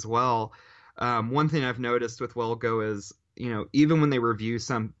Blu-rays as well, one thing I've noticed with Wellgo is, even when they release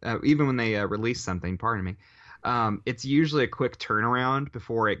something, pardon me, it's usually a quick turnaround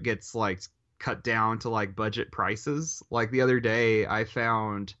before it gets like cut down to like budget prices. Like the other day, I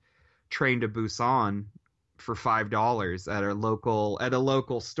found Train to Busan for $5 at a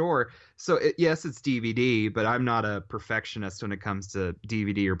local store. So yes, it's DVD, but I'm not a perfectionist when it comes to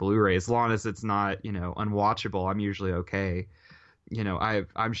DVD or Blu-ray. As long as it's not, unwatchable, I'm usually okay.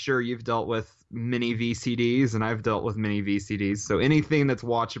 I'm sure you've dealt with mini VCDs, and I've dealt with mini VCDs. So anything that's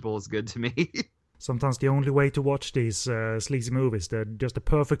watchable is good to me. Sometimes the only way to watch these sleazy movies, just the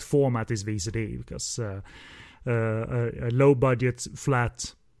perfect format is VCD, because a low-budget,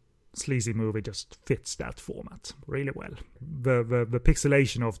 flat, sleazy movie just fits that format really well. The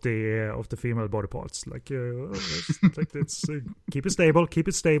pixelation of the female body parts, like it's keep it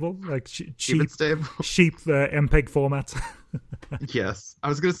stable, like cheap MPEG format. Yes, I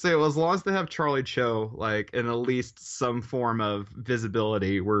was gonna say, well, as long as they have Charlie Cho like in at least some form of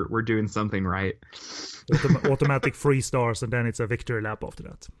visibility, we're doing something right. Automatic 3 stars, and then it's a victory lap after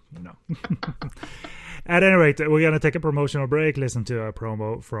that. At any rate, we're going to take a promotional break, listen to a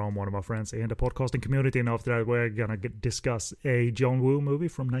promo from one of our friends in the podcasting community, and after that we're going to discuss a John Woo movie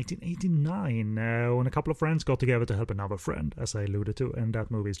from 1989 when a couple of friends got together to help another friend, as I alluded to, and that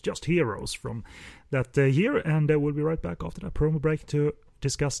movie is Just Heroes from that year, and we'll be right back after that promo break to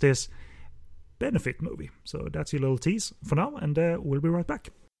discuss this benefit movie. So that's your little tease for now, and we'll be right back.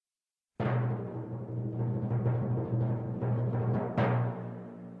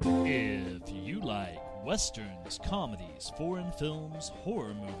 Westerns, comedies, foreign films,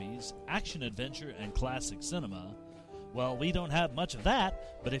 horror movies, action-adventure, and classic cinema. Well, we don't have much of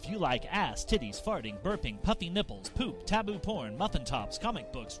that, but if you like ass, titties, farting, burping, puffy nipples, poop, taboo porn, muffin tops,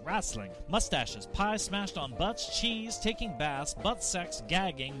 comic books, wrestling, mustaches, pie smashed on butts, cheese, taking baths, butt sex,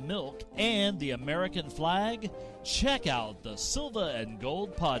 gagging, milk, and the American flag, check out the Silver and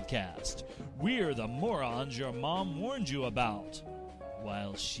Gold podcast. We're the morons your mom warned you about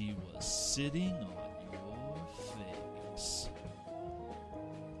while she was sitting on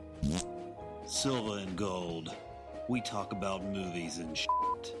Silver and Gold. We talk about movies and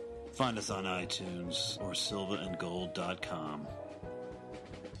shit. Find us on iTunes or silverandgold.com.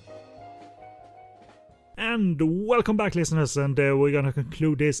 And welcome back, listeners, and we're going to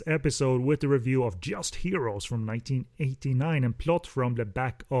conclude this episode with the review of Just Heroes from 1989, and plot from the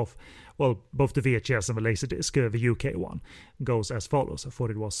back of, well, both the VHS and the Laserdisc. The UK one goes as follows. I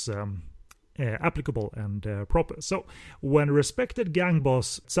thought it was applicable and proper. So, when respected gang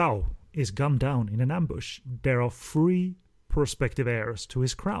boss Cao is gunned down in an ambush, there are 3 prospective heirs to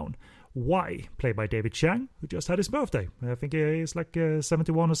his crown. Y, played by David Chang, who just had his birthday. I think he's like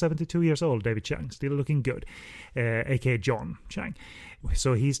 71 or 72 years old, David Chang, still looking good, aka John Chang.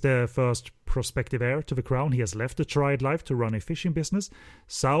 So he's the first prospective heir to the crown. He has left a tried life to run a fishing business.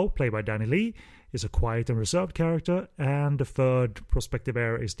 Sao, played by Danny Lee, is a quiet and reserved character, and the third prospective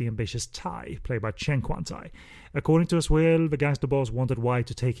heir is the ambitious Tai, played by Chen Quan-tai. According to his will, the gangster boss wanted Y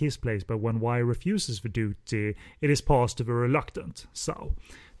to take his place, but when Y refuses the duty, it is passed to the reluctant Sao.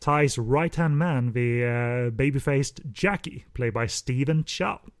 Tai's right-hand man, the baby-faced Jackie, played by Stephen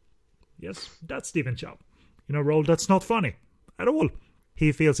Chow. Yes, that's Stephen Chow. In a role that's not funny at all.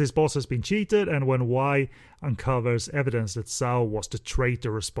 He feels his boss has been cheated, and when Y uncovers evidence that Sao was the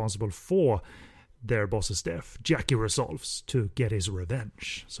traitor responsible for their boss's death, Jackie resolves to get his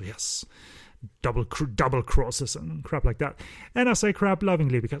revenge. So yes, double crosses and crap like that. And I say crap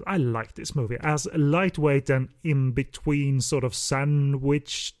lovingly because I like this movie. As lightweight and in between, sort of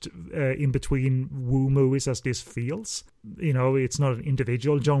sandwiched in between Woo movies as this feels. You know, it's not an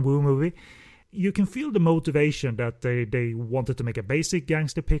individual John Woo movie. You can feel the motivation that they wanted to make a basic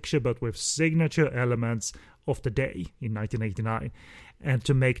gangster picture, but with signature elements of the day in 1989, and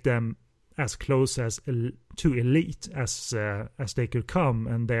to make them as close as to elite as they could come,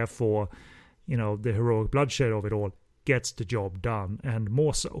 and therefore, you know, the heroic bloodshed of it all gets the job done, and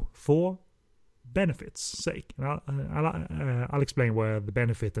more so for benefits' sake. And I'll explain where the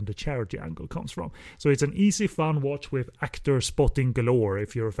benefit and the charity angle comes from. So it's an easy, fun watch with actor spotting galore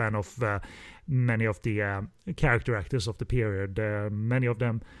if you're a fan of many of the character actors of the period. Many of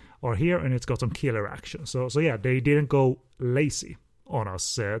them are here, and it's got some killer action. So yeah, they didn't go lazy on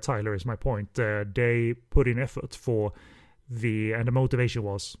us. Tyler is my point. They put in effort for and the motivation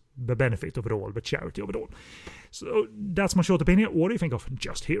was the benefit of it all, the charity of it all. So that's my short opinion. What do you think of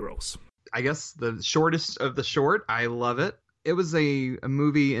Just Heroes? I guess the shortest of the short. I love it. It was a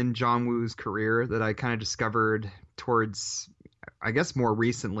movie in John Woo's career that I kind of discovered towards, I guess, more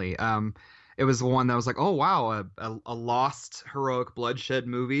recently. It was one that was like, oh, wow, a lost heroic bloodshed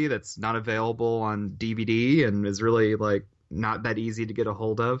movie that's not available on DVD and is really like not that easy to get a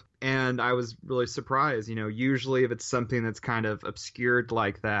hold of. And I was really surprised. You know, usually if it's something that's kind of obscured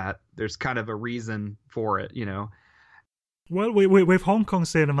like that, there's kind of a reason for it, you know. Well, with Hong Kong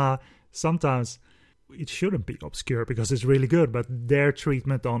cinema, sometimes it shouldn't be obscure because it's really good, but their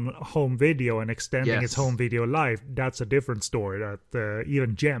treatment on home video and extending its home video life, that's a different story. That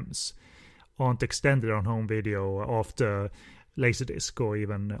even gems aren't extended on home video after Laserdisc or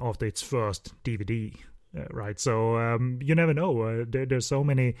even after its first DVD, right? So you never know. There's so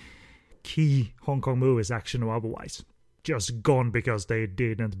many key Hong Kong movies, action or otherwise, just gone because they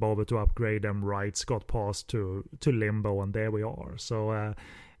didn't bother to upgrade them. Rights got passed to Limbo, and there we are. So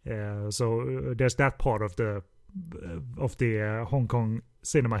there's that part of the Hong Kong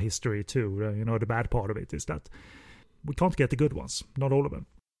cinema history too. You know, the bad part of it is that we can't get the good ones, not all of them.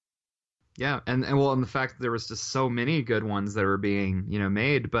 Yeah, and the fact that there was just so many good ones that were being, you know,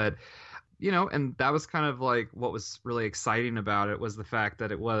 made, but you know, and that was kind of like what was really exciting about it was the fact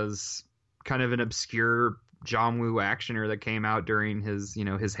that it was kind of an obscure John Woo actioner that came out during his, you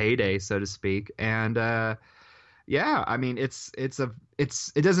know, his heyday, so to speak. And yeah, I mean, it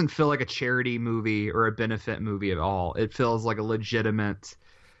doesn't feel like a charity movie or a benefit movie at all. It feels like a legitimate,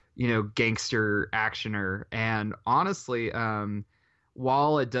 you know, gangster actioner. And honestly,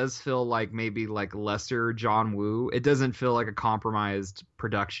 while it does feel like maybe like lesser John Woo, it doesn't feel like a compromised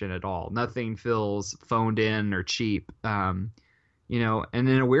production at all. Nothing feels phoned in or cheap. You know, and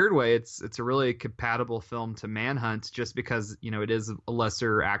in a weird way, it's a really compatible film to Manhunt just because, you know, it is a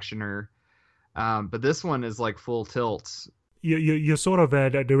lesser actioner. But this one is like full tilt. You sort of,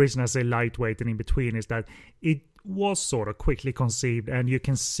 the reason I say lightweight and in between is that it was sort of quickly conceived, and you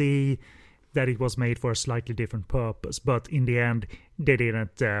can see that it was made for a slightly different purpose. But in the end, they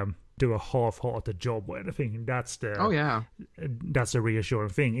didn't do a half-hearted job or anything. That's the reassuring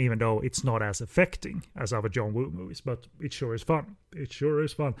thing, even though it's not as affecting as other John Woo movies, but it sure is fun. It sure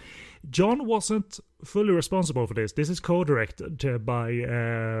is fun. John wasn't fully responsible for this. This is co-directed by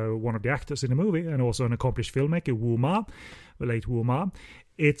one of the actors in the movie and also an accomplished filmmaker, Wu Ma, the late Wu Ma.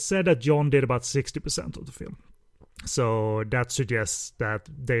 It's said that John did about 60% of the film. So that suggests that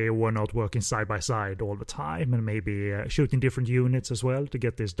they were not working side by side all the time, and maybe shooting different units as well to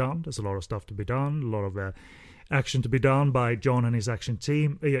get this done. There's a lot of stuff to be done, a lot of action to be done by John and his action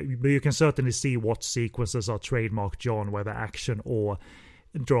team. But you can certainly see what sequences are trademark John, whether action or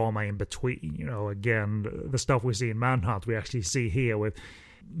drama in between. You know, again, the stuff we see in Manhunt, we actually see here with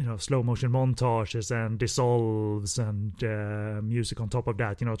slow motion montages and dissolves and music on top of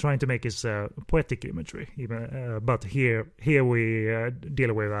that, trying to make his poetic imagery even, but here we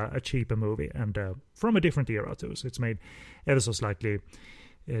deal with a cheaper movie and from a different era too, so it's made ever so slightly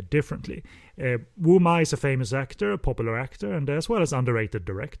differently. Wu Ma is a famous actor, a popular actor, and as well as underrated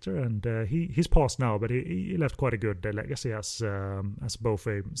director, and he's passed now, but he left quite a good legacy as both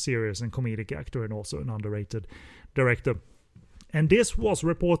a serious and comedic actor and also an underrated director. And this was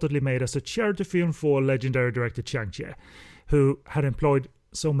reportedly made as a charity film for legendary director Chiang Chai, who had employed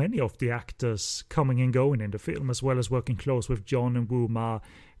so many of the actors coming and going in the film, as well as working close with John and Wu Ma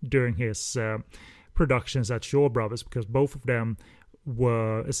during his productions at Shaw Brothers, because both of them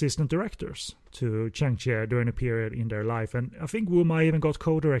were assistant directors to Chiang Chai during a period in their life. And I think Wu Ma even got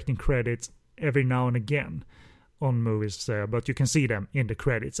co-directing credits every now and again on movies, but you can see them in the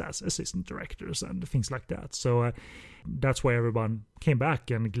credits as assistant directors and things like that. So that's why everyone came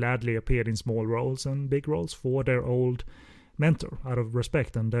back and gladly appeared in small roles and big roles for their old mentor out of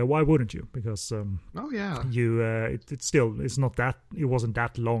respect. And why wouldn't you? Because it wasn't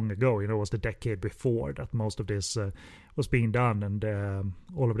that long ago. It was the decade before that most of this was being done, and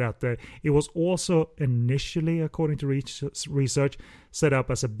all of that. It was also initially, according to research, set up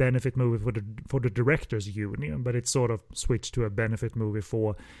as a benefit movie for the directors union, but it sort of switched to a benefit movie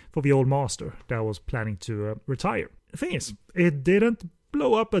for the old master that was planning to retire. The thing is, it didn't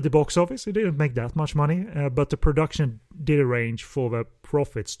blow up at the box office. It didn't make that much money, but the production did arrange for the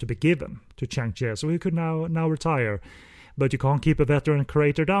profits to be given to Chiang Chai, so he could now retire. But you can't keep a veteran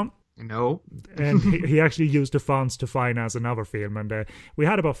creator down. No. And he actually used the funds to finance another film, and we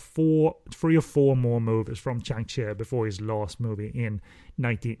had about 3 or 4 more movies from Chiang Chai before his last movie in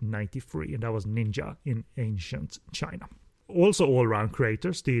 1993, and that was Ninja in Ancient China. Also all-round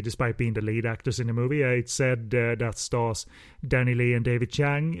creators, despite being the lead actors in the movie. It said that stars Danny Lee and David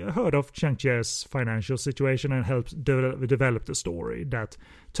Chang heard of Chiang Chai's financial situation and helped develop the story that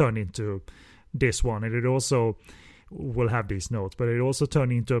turned into this one. And it also will have these notes, but it also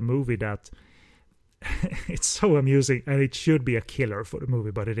turned into a movie that it's so amusing, and it should be a killer for the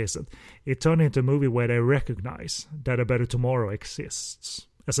movie, but it isn't. It turned into a movie where they recognize that A Better Tomorrow exists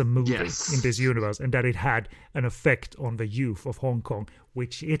as a movie in this universe, and that it had an effect on the youth of Hong Kong,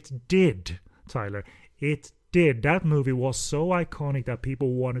 which it did, Tyler. It did. That movie was so iconic that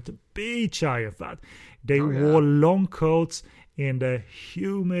people wanted to be Chai and Fat. They wore long coats in the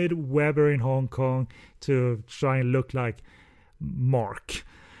humid weather in Hong Kong to try and look like Mark,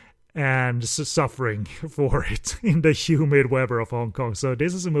 and suffering for it in the humid weather of Hong Kong. So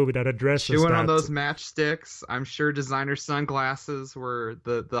this is a movie that addresses chewing that. on those matchsticks. I'm sure designer sunglasses were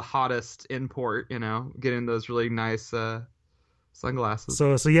the hottest import, getting those really nice sunglasses.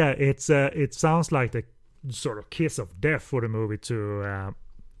 So yeah, it sounds like the sort of kiss of death for the movie to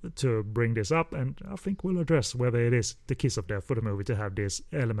bring this up, and I think we'll address whether it is the kiss of death for the movie to have this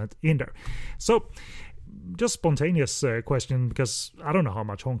element in there. So just spontaneous question, because I don't know how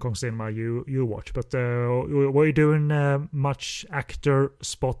much Hong Kong cinema you watch, but were you doing much actor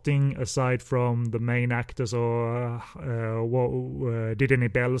spotting aside from the main actors, or did any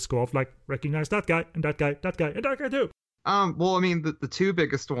bells go off, like recognize that guy and that guy, that guy and that guy too? Well, I mean, the 2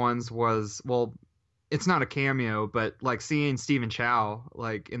 biggest ones was, well, it's not a cameo, but like seeing Stephen Chow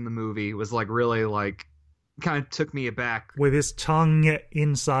like in the movie was like really like kind of took me aback. With his tongue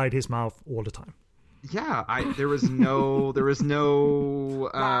inside his mouth all the time. Yeah, there was no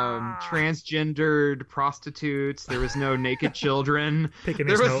transgendered prostitutes. There was no naked children. Picking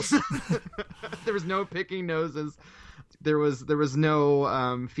his nose. There was no picking noses. There was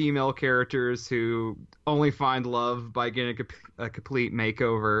no female characters who only find love by getting a complete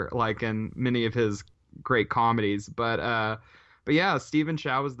makeover, like in many of his great comedies. But yeah, Stephen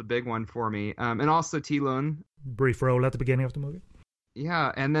Chow was the big one for me, and also T. Lun. Brief role at the beginning of the movie.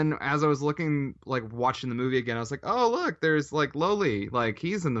 Yeah, and then as I was watching the movie again, I was like, oh, look, there's like Loli, like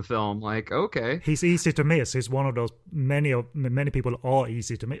he's in the film. Like, okay. He's easy to miss. He's one of those, many people are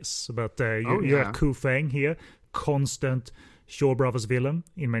easy to miss. But you have Ku Feng here, constant Shaw Brothers villain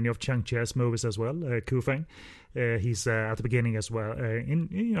in many of Chiang Chai's movies as well. Ku Feng. He's at the beginning as well,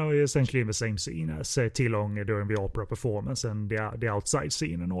 essentially in the same scene as T. Long during the opera performance and the outside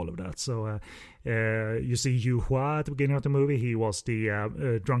scene and all of that. So you see Yu Hua at the beginning of the movie. He was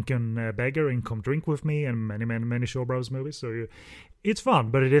the drunken beggar in Come Drink With Me and many Shaw Brothers movies. So it's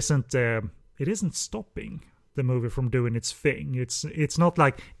fun, but it isn't stopping the movie from doing its thing. It's not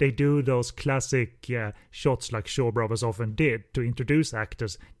like they do those classic shots like Shaw Brothers often did to introduce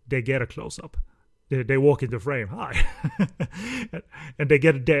actors. They get a close-up. They walk into frame, hi, and they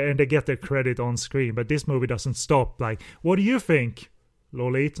get their credit on screen. But this movie doesn't stop. Like, what do you think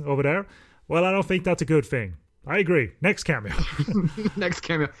Lolit over there. Well, I don't think that's a good thing. I agree. Next cameo. Next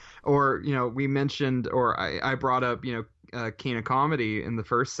cameo. Or, we mentioned, or I brought up, King of Comedy in the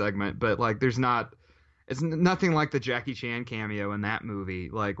first segment, but like it's nothing like the Jackie Chan cameo in that movie,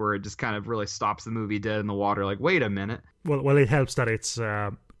 like where it just kind of really stops the movie dead in the water. Like, wait a minute. Well, it helps that it's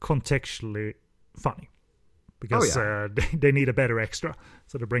contextually funny. Because they need a better extra.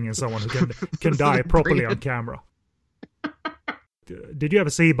 So they're bringing someone who can die properly on camera. Did you ever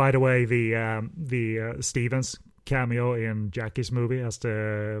see, by the way, the Stevens cameo in Jackie's movie as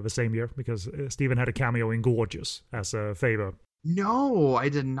the same year? Because Steven had a cameo in Gorgeous as a favor. No, I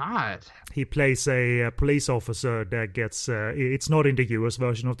did not. He plays a police officer that gets... it's not in the US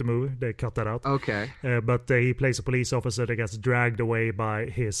version of the movie. They cut that out. Okay. But he plays a police officer that gets dragged away by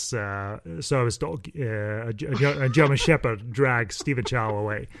his service dog. A German Shepherd drags Stephen Chow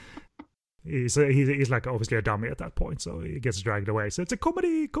away. He's like obviously a dummy at that point, so he gets dragged away. So it's a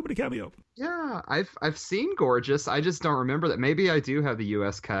comedy cameo. Yeah, I've seen Gorgeous. I just don't remember that. Maybe I do have the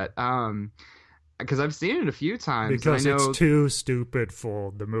US cut. Because I've seen it a few times. Because it's too stupid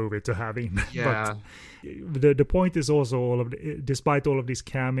for the movie to have in. Yeah. But the point is also despite all of these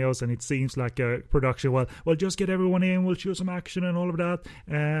cameos, and it seems like a production. Well, just get everyone in. We'll shoot some action and all of that,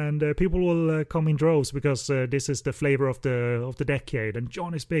 and people will come in droves because this is the flavor of the decade, and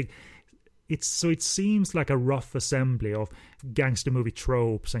John is big. It seems like a rough assembly of gangster movie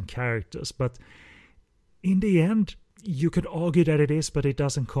tropes and characters, but in the end, you could argue that it is, but it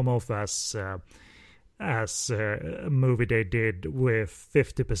doesn't come off as a movie they did with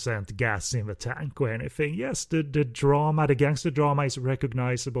 50% gas in the tank or anything. Yes, the drama, the gangster drama is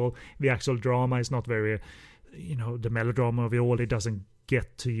recognizable. The actual drama is not very, the melodrama of it all. It doesn't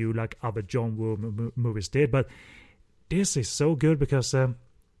get to you like other John Woo movies did. But this is so good because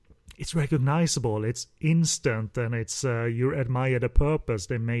it's recognizable. It's instant, and it's you admire the purpose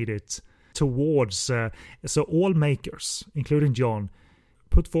they made it towards. So all makers, including John,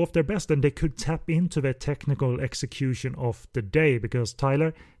 put forth their best, and they could tap into their technical execution of the day, because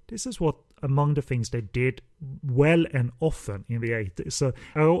Tyler, this is what among the things they did well and often in the 80s. So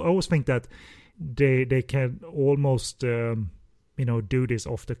I always think that they can almost do this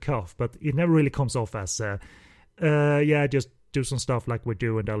off the cuff, but it never really comes off as just do some stuff like we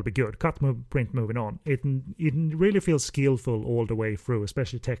do and that'll be good. Cut, move, print, moving on. It really feels skillful all the way through,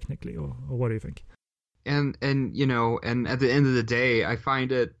 especially technically. Or what do you think? And at the end of the day, I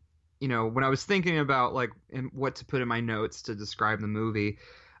find it, when I was thinking about like what to put in my notes to describe the movie,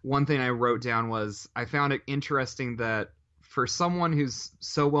 one thing I wrote down was I found it interesting that for someone who's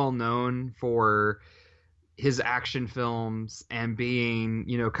so well known for his action films and being,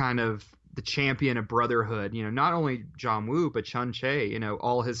 kind of the champion of brotherhood, not only John Woo, but Chun Che,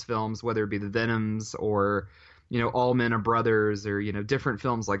 all his films, whether it be the Venoms or All Men Are Brothers, or, different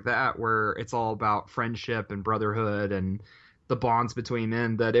films like that, where it's all about friendship and brotherhood and the bonds between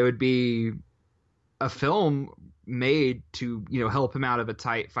men, that it would be a film made to, help him out of a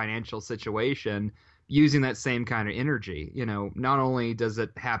tight financial situation using that same kind of energy. Not only does it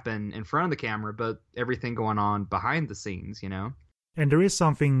happen in front of the camera, but everything going on behind the scenes, And there is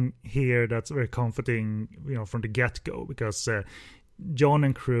something here that's very comforting, from the get-go, because John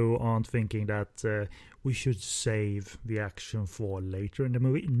and crew aren't thinking that we should save the action for later in the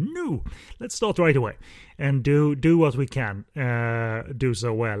movie. No, let's start right away and do what we can do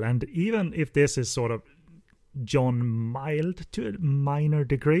so well. And even if this is sort of John mild to a minor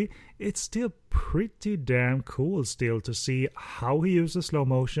degree, it's still pretty damn cool still to see how he uses slow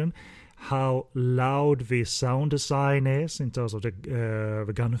motion, how loud the sound design is in terms of the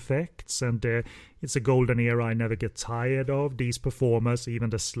gun effects, and it's a golden era I never get tired of. These performers, even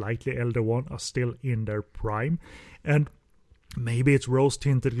the slightly elder one, are still in their prime. And maybe it's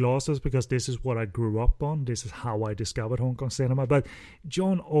rose-tinted glasses because this is what I grew up on. This is how I discovered Hong Kong cinema. But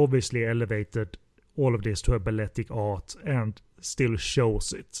John obviously elevated all of this to a balletic art and still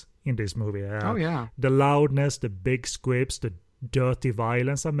shows it in this movie. Oh, yeah. The loudness, the big squibs, the dirty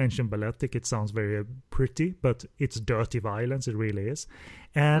violence. I mentioned balletic, it sounds very pretty, but it's dirty violence, it really is.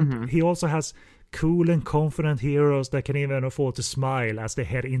 And he also has cool and confident heroes that can even afford to smile as they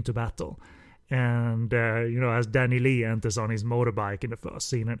head into battle. And as Danny Lee enters on his motorbike in the first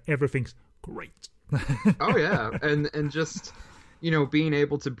scene, and everything's great. Oh yeah, and just being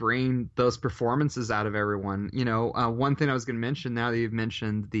able to bring those performances out of everyone. One thing I was going to mention, now that you've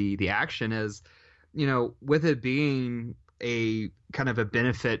mentioned the action, is with it being a kind of a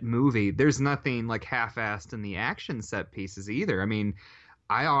benefit movie, there's nothing like half-assed in the action set pieces either. I mean,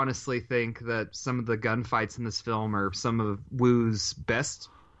 I honestly think that some of the gunfights in this film are some of Woo's best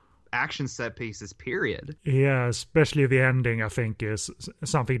action set pieces, period. Yeah, especially the ending, I think, is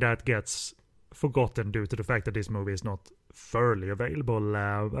something that gets forgotten due to the fact that this movie is not thoroughly available.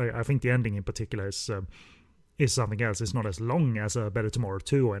 I think the ending in particular is something else. It's not as long as a Better Tomorrow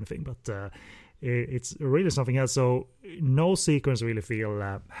 2 or anything, but it's really something else. So no sequence really feel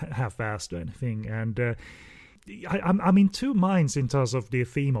half-assed or anything. And I'm in two minds in terms of the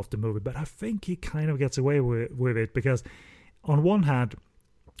theme of the movie, but I think he kind of gets away with it because on one hand,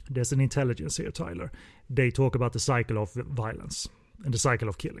 there's an intelligence here, Tyler. They talk about the cycle of violence and the cycle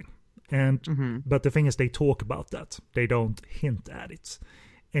of killing. And but the thing is, they talk about that. They don't hint at it.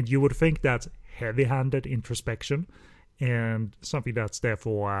 And you would think that's heavy-handed introspection and something that's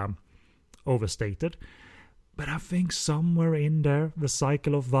therefore overstated. But I think somewhere in there, the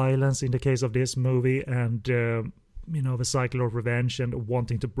cycle of violence in the case of this movie and, the cycle of revenge and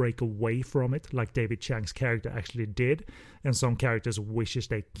wanting to break away from it, like David Chang's character actually did, and some characters wishes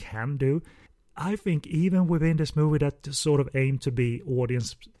they can do. I think even within this movie that sort of aim to be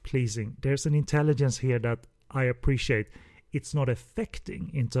audience-pleasing, there's an intelligence here that I appreciate. It's not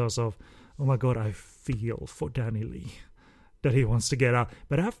affecting in terms of, oh my god, I feel for Danny Lee, that he wants to get out.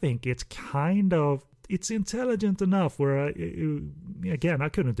 But I think it's kind of, it's intelligent enough where, again, I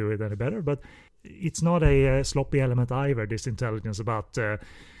couldn't do it any better, but it's not a sloppy element either, this intelligence about, in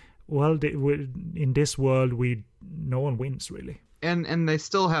this world, no one wins, really. And they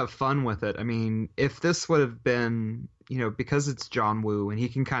still have fun with it. I mean, if this would have been, because it's John Woo and he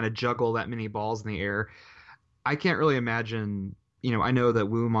can kind of juggle that many balls in the air, I can't really imagine, I know that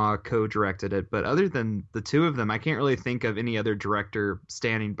Woo Ma co-directed it, but other than the two of them, I can't really think of any other director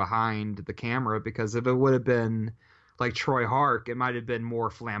standing behind the camera, because if it would have been like Troy Hark, it might have been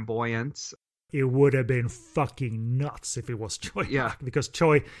more flamboyant. It would have been fucking nuts if it was Choi Hark, because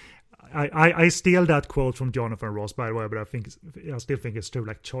Choi... I steal that quote from Jonathan Ross, by the way, but I still think it's true.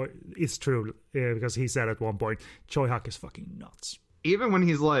 Like Choi, it's true because he said at one point, Choi Hark is fucking nuts. Even when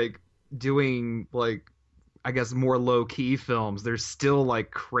he's like doing like, I guess, more low key films, there's still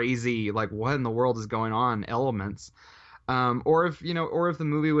like crazy, like what in the world is going on elements. Or if the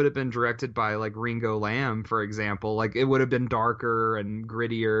movie would have been directed by like Ringo Lam, for example, like it would have been darker and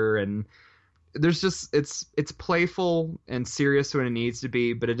grittier, and there's just it's playful and serious when it needs to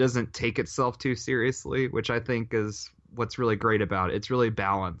be, but it doesn't take itself too seriously, which I think is what's really great about it. It's really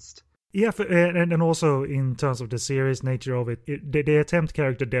balanced. Yeah, and also in terms of the serious nature of it, they attempt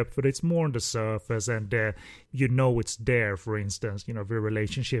character depth, but it's more on the surface, and it's there. For instance, the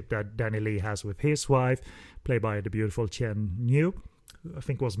relationship that Danny Lee has with his wife, played by the beautiful Chen New, who I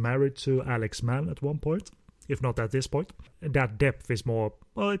think was married to Alex Mann at one point, if not at this point. That depth is more,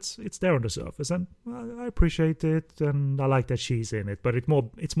 it's there on the surface, and I appreciate it, and I like that she's in it, but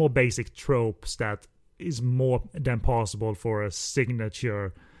it's more basic tropes that is more than possible for a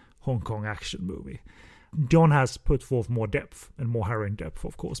signature Hong Kong action movie. John has put forth more depth, and more harrowing depth,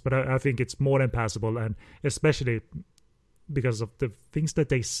 of course, but I think it's more than passable, and especially because of the things that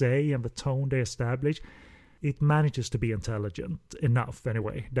they say and the tone they establish, it manages to be intelligent enough,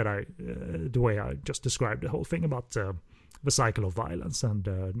 anyway, that the way I just described the whole thing about the cycle of violence, and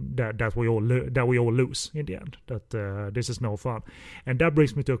that we all lose in the end. That this is no fun, and that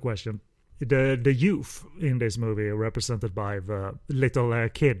brings me to a question: the youth in this movie, represented by the little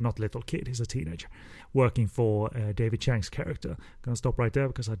kid, not little kid, he's a teenager, working for David Chang's character. I'm gonna stop right there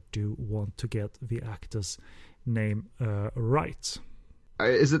because I do want to get the actor's name right.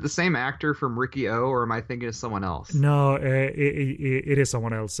 Is it the same actor from Ricky O, or am I thinking of someone else? No, it is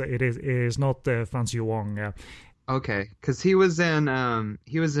someone else. It is not Fan Xiu Wong. Okay, because he was in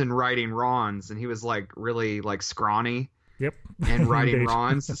Righting Ron's, and he was like really like scrawny. Yep. And Righting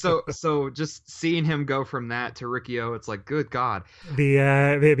Ron's. So just seeing him go from that to Ricky O, it's like, good God. The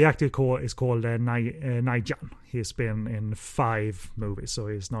actor is called Nai Jan. He's been in 5 movies, so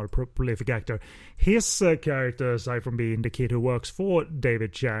he's not a prolific actor. His character, aside from being the kid who works for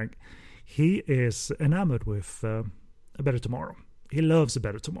David Chang, he is enamored with A Better Tomorrow. He loves A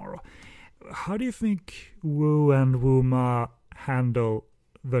Better Tomorrow. How do you think Wu and Wu Ma handle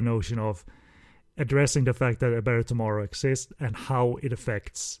the notion of addressing the fact that A Better Tomorrow exists and how it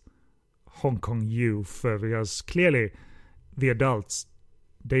affects Hong Kong youth? Because clearly the adults,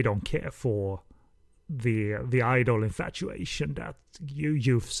 they don't care for the idol infatuation that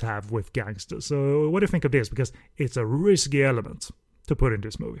youths have with gangsters. So what do you think of this? Because it's a risky element to put in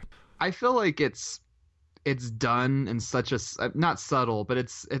this movie. I feel like it's done in such a, not subtle, but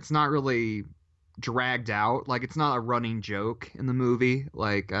it's not really dragged out. Like, it's not a running joke in the movie.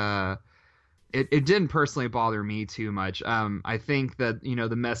 Like, it didn't personally bother me too much. I think that,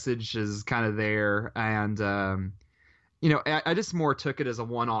 the message is kind of there, and you know, I just more took it as a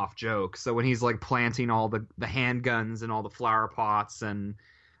one-off joke. So when he's like planting all the handguns and all the flower pots, and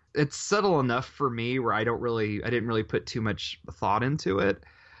it's subtle enough for me where I didn't really put too much thought into it,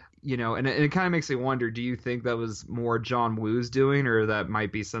 you know, and it kind of makes me wonder, do you think that was more John Woo's doing, or that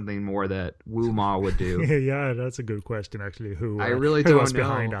might be something more that Woo Ma would do? Yeah, that's a good question, actually. I really don't was know.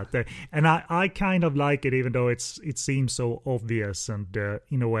 behind that? And I kind of like it, even though it seems so obvious and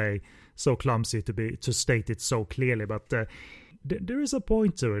in a way so clumsy to state it so clearly. But there is a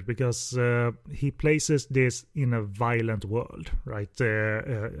point to it, because he places this in a violent world, right?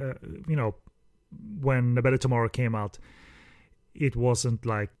 You know, when A Better Tomorrow came out, it wasn't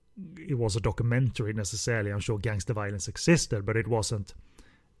like it was a documentary necessarily. I'm sure gangster violence existed, but it wasn't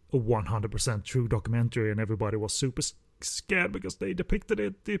a 100% true documentary, and everybody was super scared because they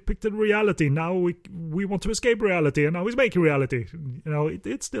depicted reality. Now we want to escape reality, and now he's making reality. You know, it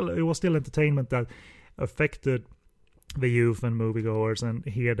was still entertainment that affected the youth and moviegoers, and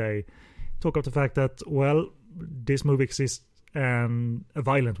here they talk of the fact that, well, this movie exists and a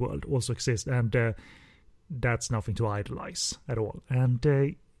violent world also exists, and that's nothing to idolize at all.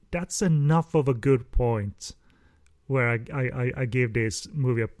 And that's enough of a good point where I give this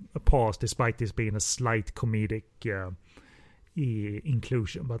movie a pause, despite this being a slight comedic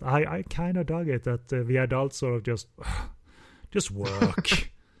inclusion. But I kind of dug it, that the adults sort of just work,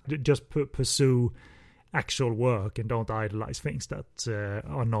 just pursue actual work and don't idolize things that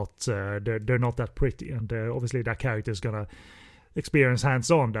are not they're not that pretty. And obviously that character is gonna experience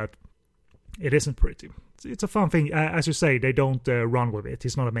hands-on that it isn't pretty. It's a fun thing. As you say, they don't run with it.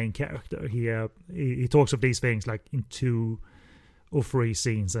 He's not a main character. He talks of these things like in 2 or 3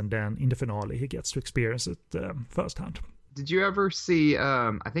 scenes, and then in the finale he gets to experience it firsthand. Did you ever see,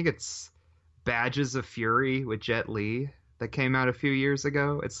 I think it's Badges of Fury with Jet Li that came out a few years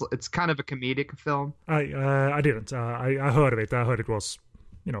ago? It's kind of a comedic film. I didn't. I heard of it. I heard it was,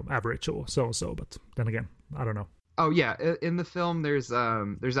 you know, average or so. But then again, I don't know. Oh yeah, in the film there's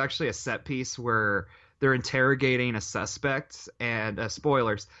actually a set piece where they're interrogating a suspect, and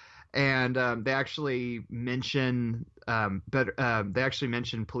spoilers, and they actually mention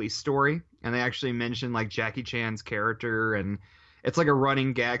Police Story, and they actually mention like Jackie Chan's character, and it's like a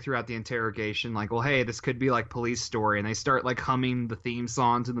running gag throughout the interrogation, like, well, hey, this could be like Police Story, and they start like humming the theme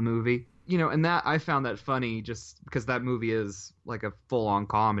song to the movie, you know, and that I found that funny just because that movie is like a full-on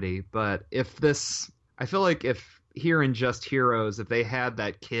comedy. But I feel like if here in Just Heroes, if they had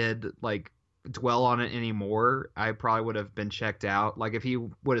that kid like dwell on it anymore, I probably would have been checked out. Like if he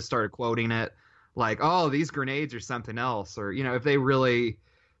would have started quoting it like, oh, these grenades are something else, or, you know, if they really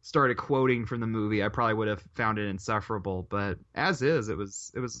started quoting from the movie, I probably would have found it insufferable. But as is, it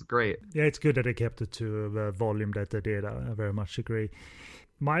was great. Yeah, it's good that they kept it to the volume that they did. I very much agree.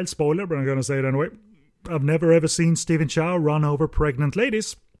 Mild spoiler, but I'm going to say it anyway. I've never ever seen Stephen Chow run over pregnant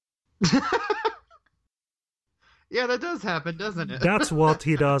ladies. Yeah, that does happen, doesn't it? That's what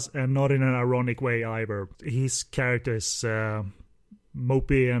he does, and not in an ironic way either. His character is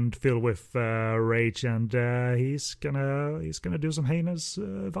mopey and filled with rage, and he's gonna do some heinous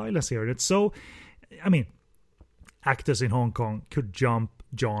violence here. It's so, I mean, actors in Hong Kong could jump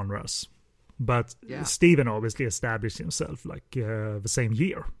genres, but yeah. Steven obviously established himself like the same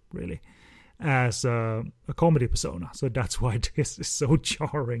year, really, as a comedy persona. So that's why this is so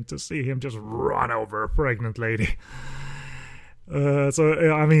jarring to see him just run over a pregnant lady.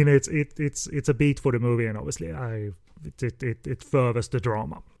 So I mean, it's a beat for the movie, and obviously it furthers the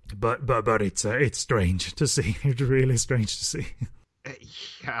drama. But it's strange to see. It's really strange to see.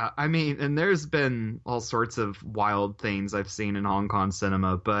 Yeah, I mean, and there's been all sorts of wild things I've seen in Hong Kong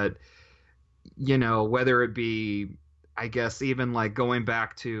cinema, but you know, whether it be, I guess, even like going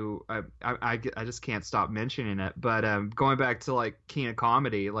back to I just can't stop mentioning it, but going back to like King of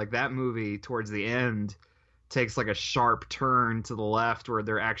Comedy, like that movie towards the end takes like a sharp turn to the left where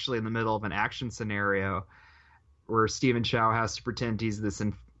they're actually in the middle of an action scenario where Stephen Chow has to pretend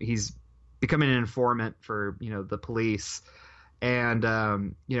he's becoming an informant for, you know, the police. And,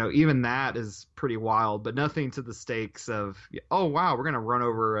 you know, even that is pretty wild, but nothing to the stakes of, oh, wow, we're going to run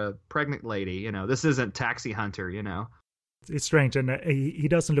over a pregnant lady. You know, this isn't Taxi Hunter, you know. It's strange, and he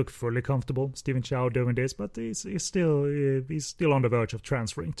doesn't look fully comfortable, Stephen Chow, doing this, but he's still on the verge of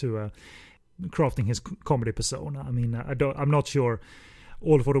transferring to crafting his comedy persona. I mean, I'm not sure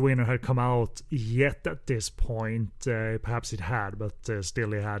All for the Winner had come out yet at this point. Perhaps it had, but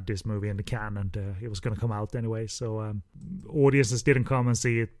still he had this movie in the can, and it was going to come out anyway. So audiences didn't come and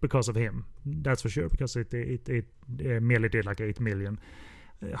see it because of him. That's for sure, because it merely did like 8 million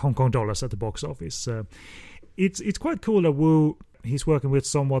Hong Kong dollars at the box office. It's quite cool that Wu, he's working with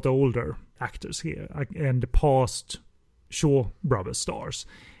somewhat older actors here, and the past Shaw Brothers stars.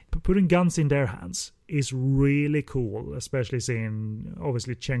 Putting guns in their hands is really cool, especially seeing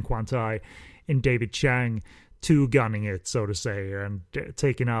obviously Chen Kuan-tai and David Chang two-gunning it, so to say, and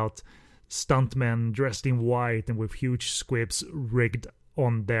taking out stuntmen dressed in white and with huge squibs rigged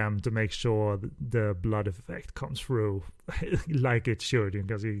on them to make sure the blood effect comes through like it should,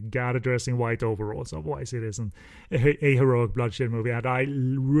 because you gotta dress in white overalls, otherwise it isn't a heroic bloodshed movie. And I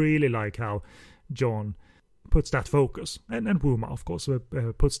really like how John puts that focus, and Wuma of course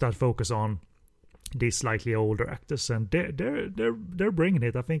puts that focus on these slightly older actors, and they're bringing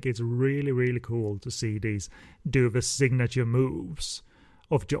it. I think it's really, really cool to see these do the signature moves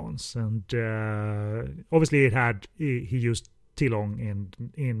of John's, and obviously he used Tilong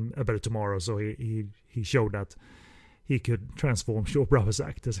in A Better Tomorrow, so he showed that he could transform Shaw Brothers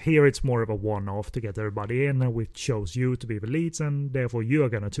actors. Here it's more of a one-off to get everybody in, and we chose you to be the leads, and therefore you are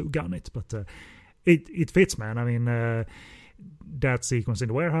gonna two-gun it. But it fits, man. I mean, that sequence in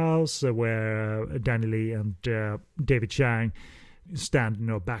the warehouse where Danny Lee and David Chang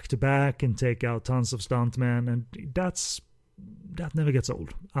stand, back to back and take out tons of stuntmen, and that never gets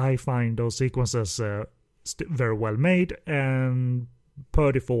old. I find those sequences very well made, and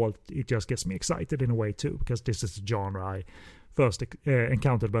per default it just gets me excited in a way too, because this is a genre I first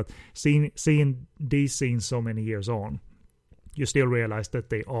encountered. But seeing these scenes so many years on, you still realize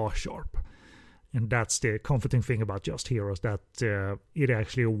that they are sharp. And that's the comforting thing about Just Heroes, that it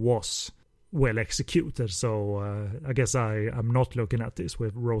actually was well executed. So I guess I'm not looking at this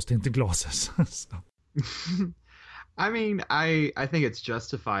with rose-tinted glasses. So. I mean, I think it's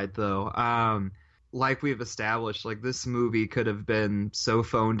justified, though. Like we've established, like this movie could have been so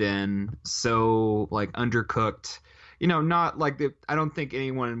phoned in, so like undercooked. Not like I don't think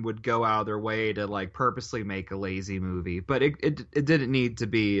anyone would go out of their way to like purposely make a lazy movie, but it didn't need to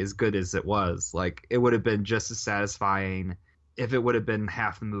be as good as it was. Like it would have been just as satisfying if it would have been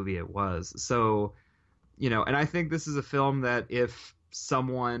half the movie it was. So, and I think this is a film that if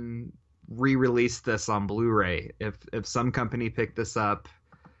someone re-released this on Blu-ray, if some company picked this up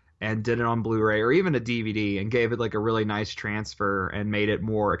and did it on Blu-ray or even a DVD and gave it like a really nice transfer and made it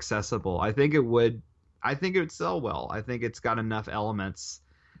more accessible, I think it would sell well. I think it's got enough elements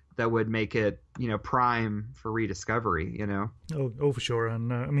that would make it, prime for rediscovery, Oh, for sure.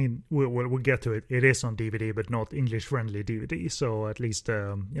 And I mean, we'll get to it. It is on DVD, but not English-friendly DVD. So at least,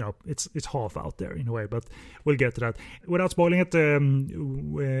 it's half out there in a way, but we'll get to that. Without spoiling it,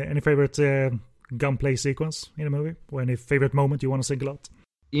 any favorite gunplay sequence in a movie? Or any favorite moment you want to single out?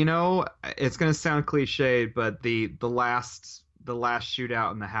 It's going to sound cliched, but the last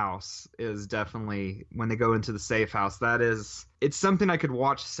shootout in the house is definitely when they go into the safe house. It's something I could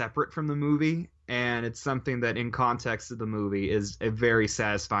watch separate from the movie, and it's something that in context of the movie is a very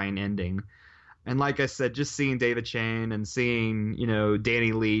satisfying ending. And like I said, just seeing David Chang and seeing,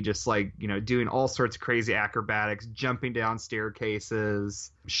 Danny Lee just like, doing all sorts of crazy acrobatics, jumping down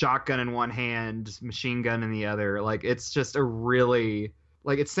staircases, shotgun in one hand, machine gun in the other. Like, it's just a really...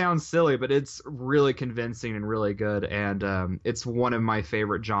 Like, it sounds silly, but it's really convincing and really good. And it's one of my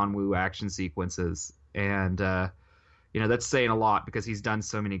favorite John Woo action sequences. And, that's saying a lot because he's done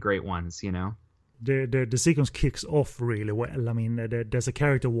so many great ones, The sequence kicks off really well. I mean, there's a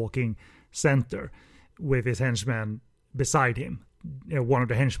character walking center with his henchman beside him. One of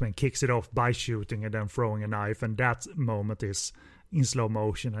the henchmen kicks it off by shooting and then throwing a knife. And that moment is in slow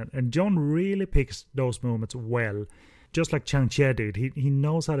motion. And John really picks those moments well. Just like Chang Cheh did, he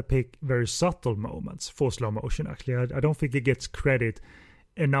knows how to pick very subtle moments for slow motion, actually. I don't think he gets credit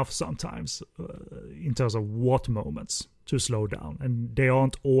enough sometimes in terms of what moments to slow down. And they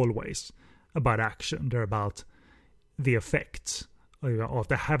aren't always about action. They're about the effects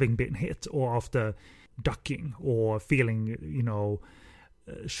after having been hit or after ducking or feeling,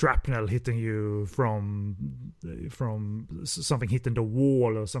 shrapnel hitting you from something hitting the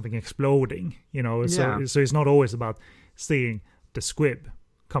wall or something exploding, So it's not always about seeing the squib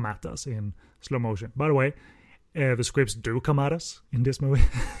come at us in slow motion. By the way, the squibs do come at us in this movie.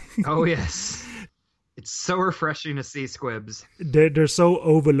 Oh yes, it's so refreshing to see squibs. They're so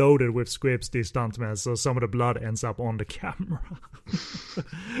overloaded with squibs, these stuntmen, so some of the blood ends up on the camera.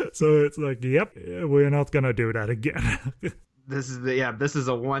 So it's like, yep, we're not gonna do that again. This is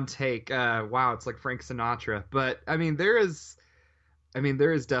a one take. Wow, it's like Frank Sinatra. But I mean, there is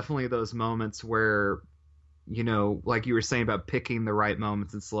definitely those moments where, like you were saying about picking the right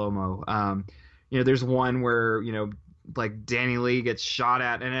moments in slow mo. There's one where like Danny Lee gets shot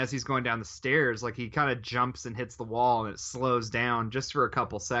at, and as he's going down the stairs, like he kind of jumps and hits the wall, and it slows down just for a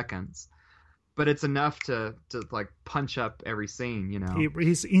couple seconds. but it's enough to like punch up every scene, you know.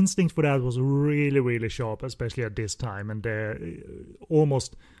 His instinct for that was really, really sharp, especially at this time, and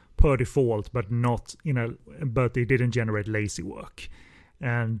almost per default, but not but it didn't generate lazy work.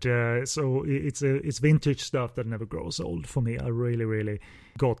 And so it's vintage stuff that never grows old for me. I really, really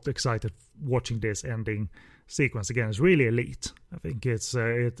got excited watching this ending sequence again. It's really elite. I think it's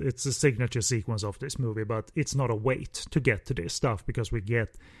a signature sequence of this movie, but it's not a wait to get to this stuff, because we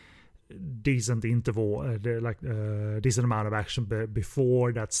get decent interval, decent amount of action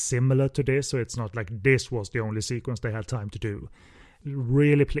before that's similar to this. So it's not like this was the only sequence they had time to do.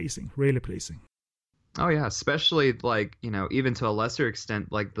 Really pleasing, really pleasing. Oh yeah, especially like, you know, even to a lesser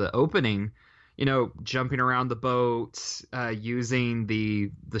extent, like the opening, you know, jumping around the boat, using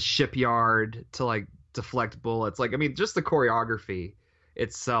the shipyard to like deflect bullets. Like, I mean, just the choreography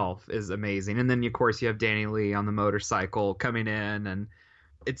itself is amazing. And then of course you have Danny Lee on the motorcycle coming in, and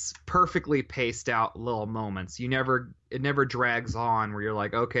it's perfectly paced out little moments. It never drags on where you're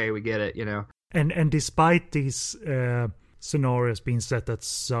like, okay, we get it, you know. And despite these scenarios being set at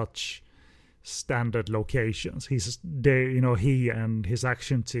such standard locations, he and his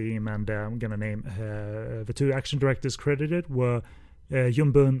action team, and I'm gonna name the two action directors credited were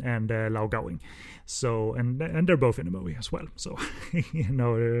Yun Bun and Lau Gowing. So and they're both in the movie as well. So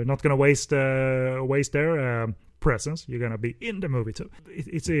not gonna waste their presence. You're gonna be in the movie too.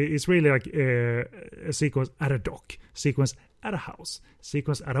 It's really like a sequence at a dock, sequence at a house,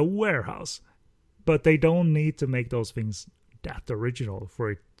 sequence at a warehouse. But they don't need to make those things that original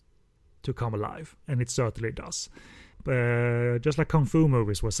for it to come alive, and it certainly does. Just like Kung Fu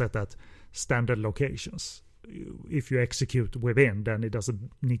movies were set at standard locations. If you execute within, then it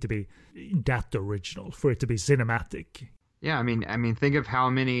doesn't need to be that original for it to be cinematic. Yeah, I mean, think of how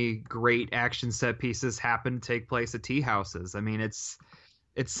many great action set pieces happen to take place at tea houses. I mean, it's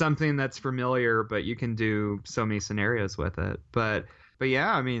something that's familiar, but you can do so many scenarios with it. But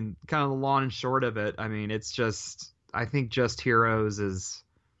yeah, I mean, kind of the long and short of it, I mean, it's just, I think Just Heroes is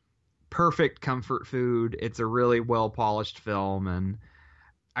perfect comfort food. It's a really well polished film, and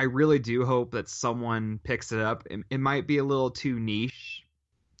I really do hope that someone picks it up. It might be a little too niche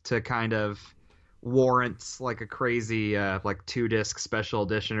to kind of warrant like a crazy like 2-disc special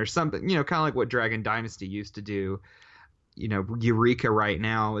edition or something, you know, kind of like what Dragon Dynasty used to do. You know, Eureka right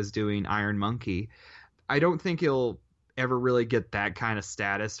now is doing Iron Monkey. I don't think he'll ever really get that kind of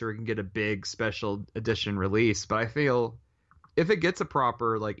status, or he can get a big special edition release, but I feel if it gets a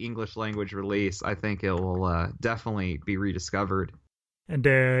proper like English language release, I think it will definitely be rediscovered. And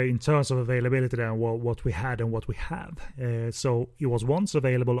in terms of availability, then what we had and what we have. So it was once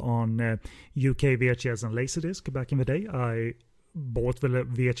available on UK VHS and Laserdisc back in the day. I bought the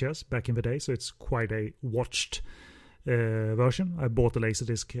VHS back in the day, so it's quite a watched version. I bought the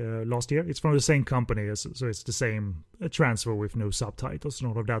Laserdisc last year. It's from the same company, so it's the same transfer with no subtitles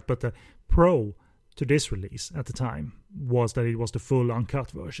and all of that. But the pro to this release at the time was that it was the full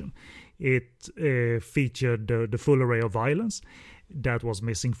uncut version. It featured the full array of violence that was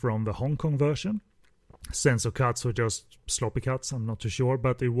missing from the Hong Kong version. Censor cuts or just sloppy cuts, I'm not too sure,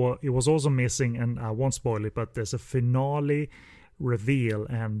 but it was also missing, and I won't spoil it, but there's a finale reveal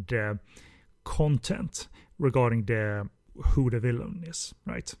and content regarding who the villain is,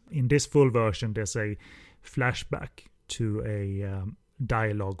 right? In this full version, there's a flashback to a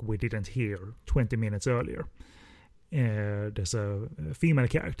dialogue we didn't hear 20 minutes earlier. There's a female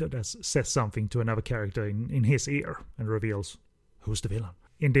character that says something to another character in his ear and reveals who's the villain.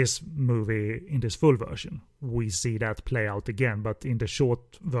 In this movie, in this full version, we see that play out again, but in the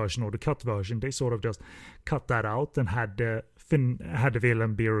short version or the cut version, they sort of just cut that out and had the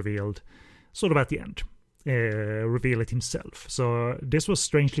villain be revealed sort of at the end, reveal it himself. So this was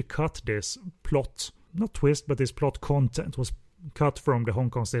strangely cut, this plot, not twist, but this plot content was cut from the Hong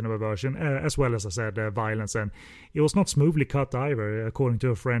Kong cinema version, as well as I said, violence, and it was not smoothly cut either, according to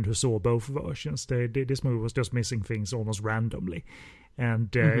a friend who saw both versions. This movie was just missing things almost randomly, and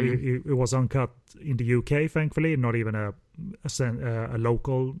it was uncut in the UK, thankfully, not even a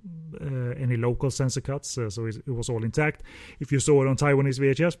local, any local censor cuts, so it was all intact. If you saw it on Taiwanese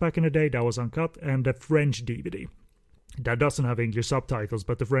VHS back in the day, that was uncut, and the French DVD that doesn't have English subtitles,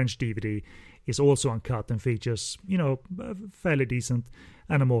 but the French DVD is also uncut and features, you know, a fairly decent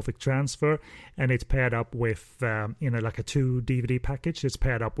anamorphic transfer, and it's paired up with, like a 2 DVD package. It's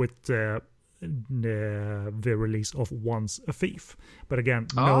paired up with the release of Once a Thief, but again,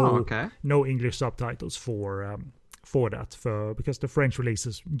 no English subtitles for that, because the French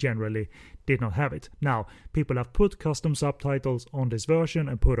releases generally did not have it. Now, people have put custom subtitles on this version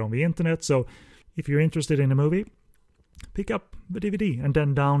and put on the internet, so if you're interested in the movie, pick up the DVD and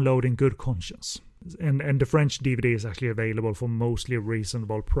then download in good conscience. And the French DVD is actually available for mostly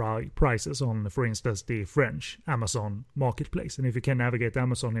reasonable prices on, for instance, the French Amazon marketplace. And if you can navigate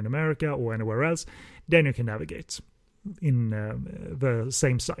Amazon in America or anywhere else, then you can navigate in the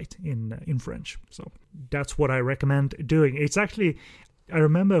same site in French. So that's what I recommend doing. It's actually, I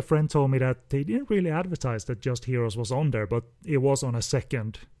remember a friend told me that they didn't really advertise that Just Heroes was on there, but it was on a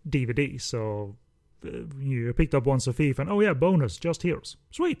second DVD. So you picked up once a thief and, oh yeah, bonus, Just Heroes.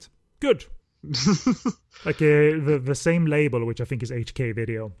 Sweet. Good. Like the same label, which I think is HK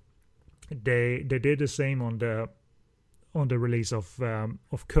Video, they did the same on the release of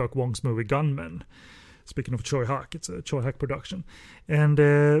Kirk Wong's movie Gunman. Speaking of Choi Hak, it's a Choi Hak production, and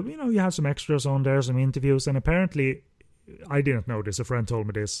you have some extras on there, some interviews, and apparently I didn't know this. A friend told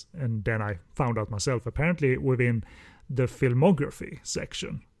me this, and then I found out myself. Apparently, within the filmography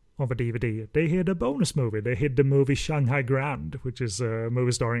section of a DVD, they hid a bonus movie. They hid the movie Shanghai Grand, which is a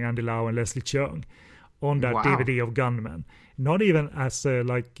movie starring Andy Lau and Leslie Cheung, on that DVD of Gunman. Not even as a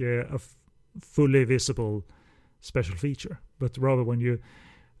fully visible special feature, but rather when you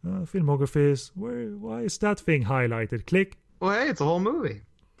filmography is, why is that thing highlighted? Click. Well, hey, it's a whole movie.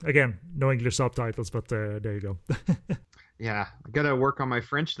 Again, no English subtitles, but there you go. Yeah, I gotta work on my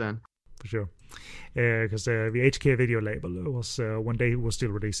French then. For sure. Because the HK Video label was, when they were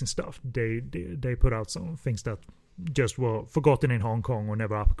still releasing stuff, they put out some things that just were forgotten in Hong Kong or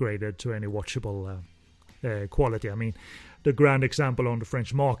never upgraded to any watchable quality. I mean, the grand example on the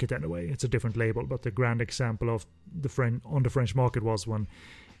French market anyway, it's a different label, but the grand example of the French market was when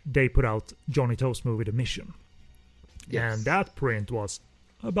they put out Johnny To's movie The Mission. Yes. And that print was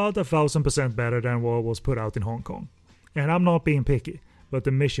about 1,000% better than what was put out in Hong Kong. And I'm not being picky, but The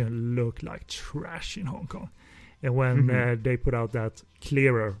Mission looked like trash in Hong Kong. And when they put out that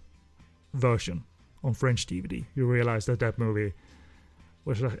clearer version on French DVD, you realize that movie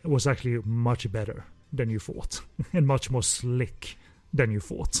was actually much better than you thought, and much more slick than you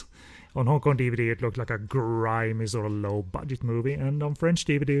thought. On Hong Kong DVD, it looked like a grimy sort of low-budget movie, and on French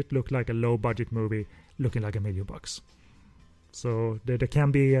DVD, it looked like a low-budget movie looking like $1 million. So there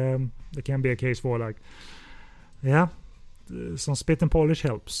can be a case for, like, yeah, some spit and polish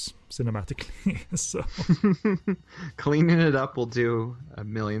helps cinematically. So cleaning it up will do a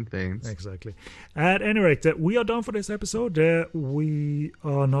million things. Exactly. At any rate, we are done for this episode. We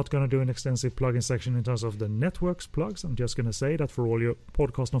are not going to do an extensive plugin section in terms of the network's plugs. I'm just going to say that for all your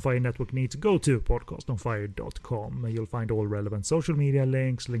Podcast on Fire network needs, go to podcastonfire.com. You'll find all relevant social media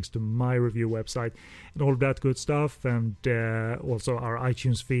links to my review website, and all that good stuff. And also our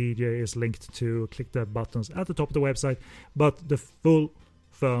iTunes feed is linked to. Click the buttons at the top of the website. But the full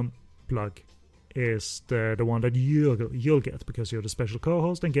firm plug is the one that you'll get, because you're the special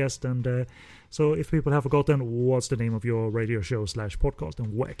co-host and guest. And so if people have forgotten, what's the name of your radio show / podcast,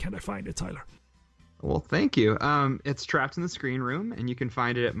 and where can I find it, Tyler? Well, thank you. It's Trapped in the Screen Room, and you can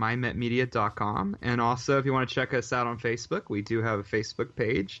find it at mymetmedia.com. And also, if you want to check us out on Facebook, we do have a Facebook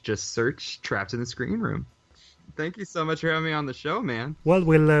page. Just search Trapped in the Screen Room. Thank you so much for having me on the show, man. Well,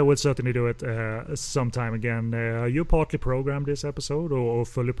 we'll certainly do it sometime again. You partly programmed this episode or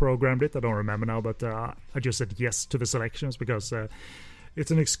fully programmed it. I don't remember now, but I just said yes to the selections because it's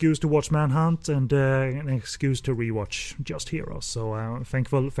an excuse to watch Manhunt and an excuse to rewatch Just Heroes. So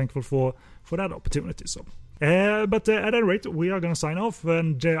thankful for that opportunity. So, but at any rate, we are going to sign off.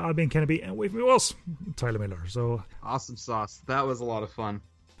 And I've been Kennedy, and with me was Tyler Miller. So awesome sauce. That was a lot of fun.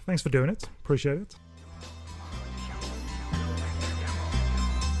 Thanks for doing it. Appreciate it.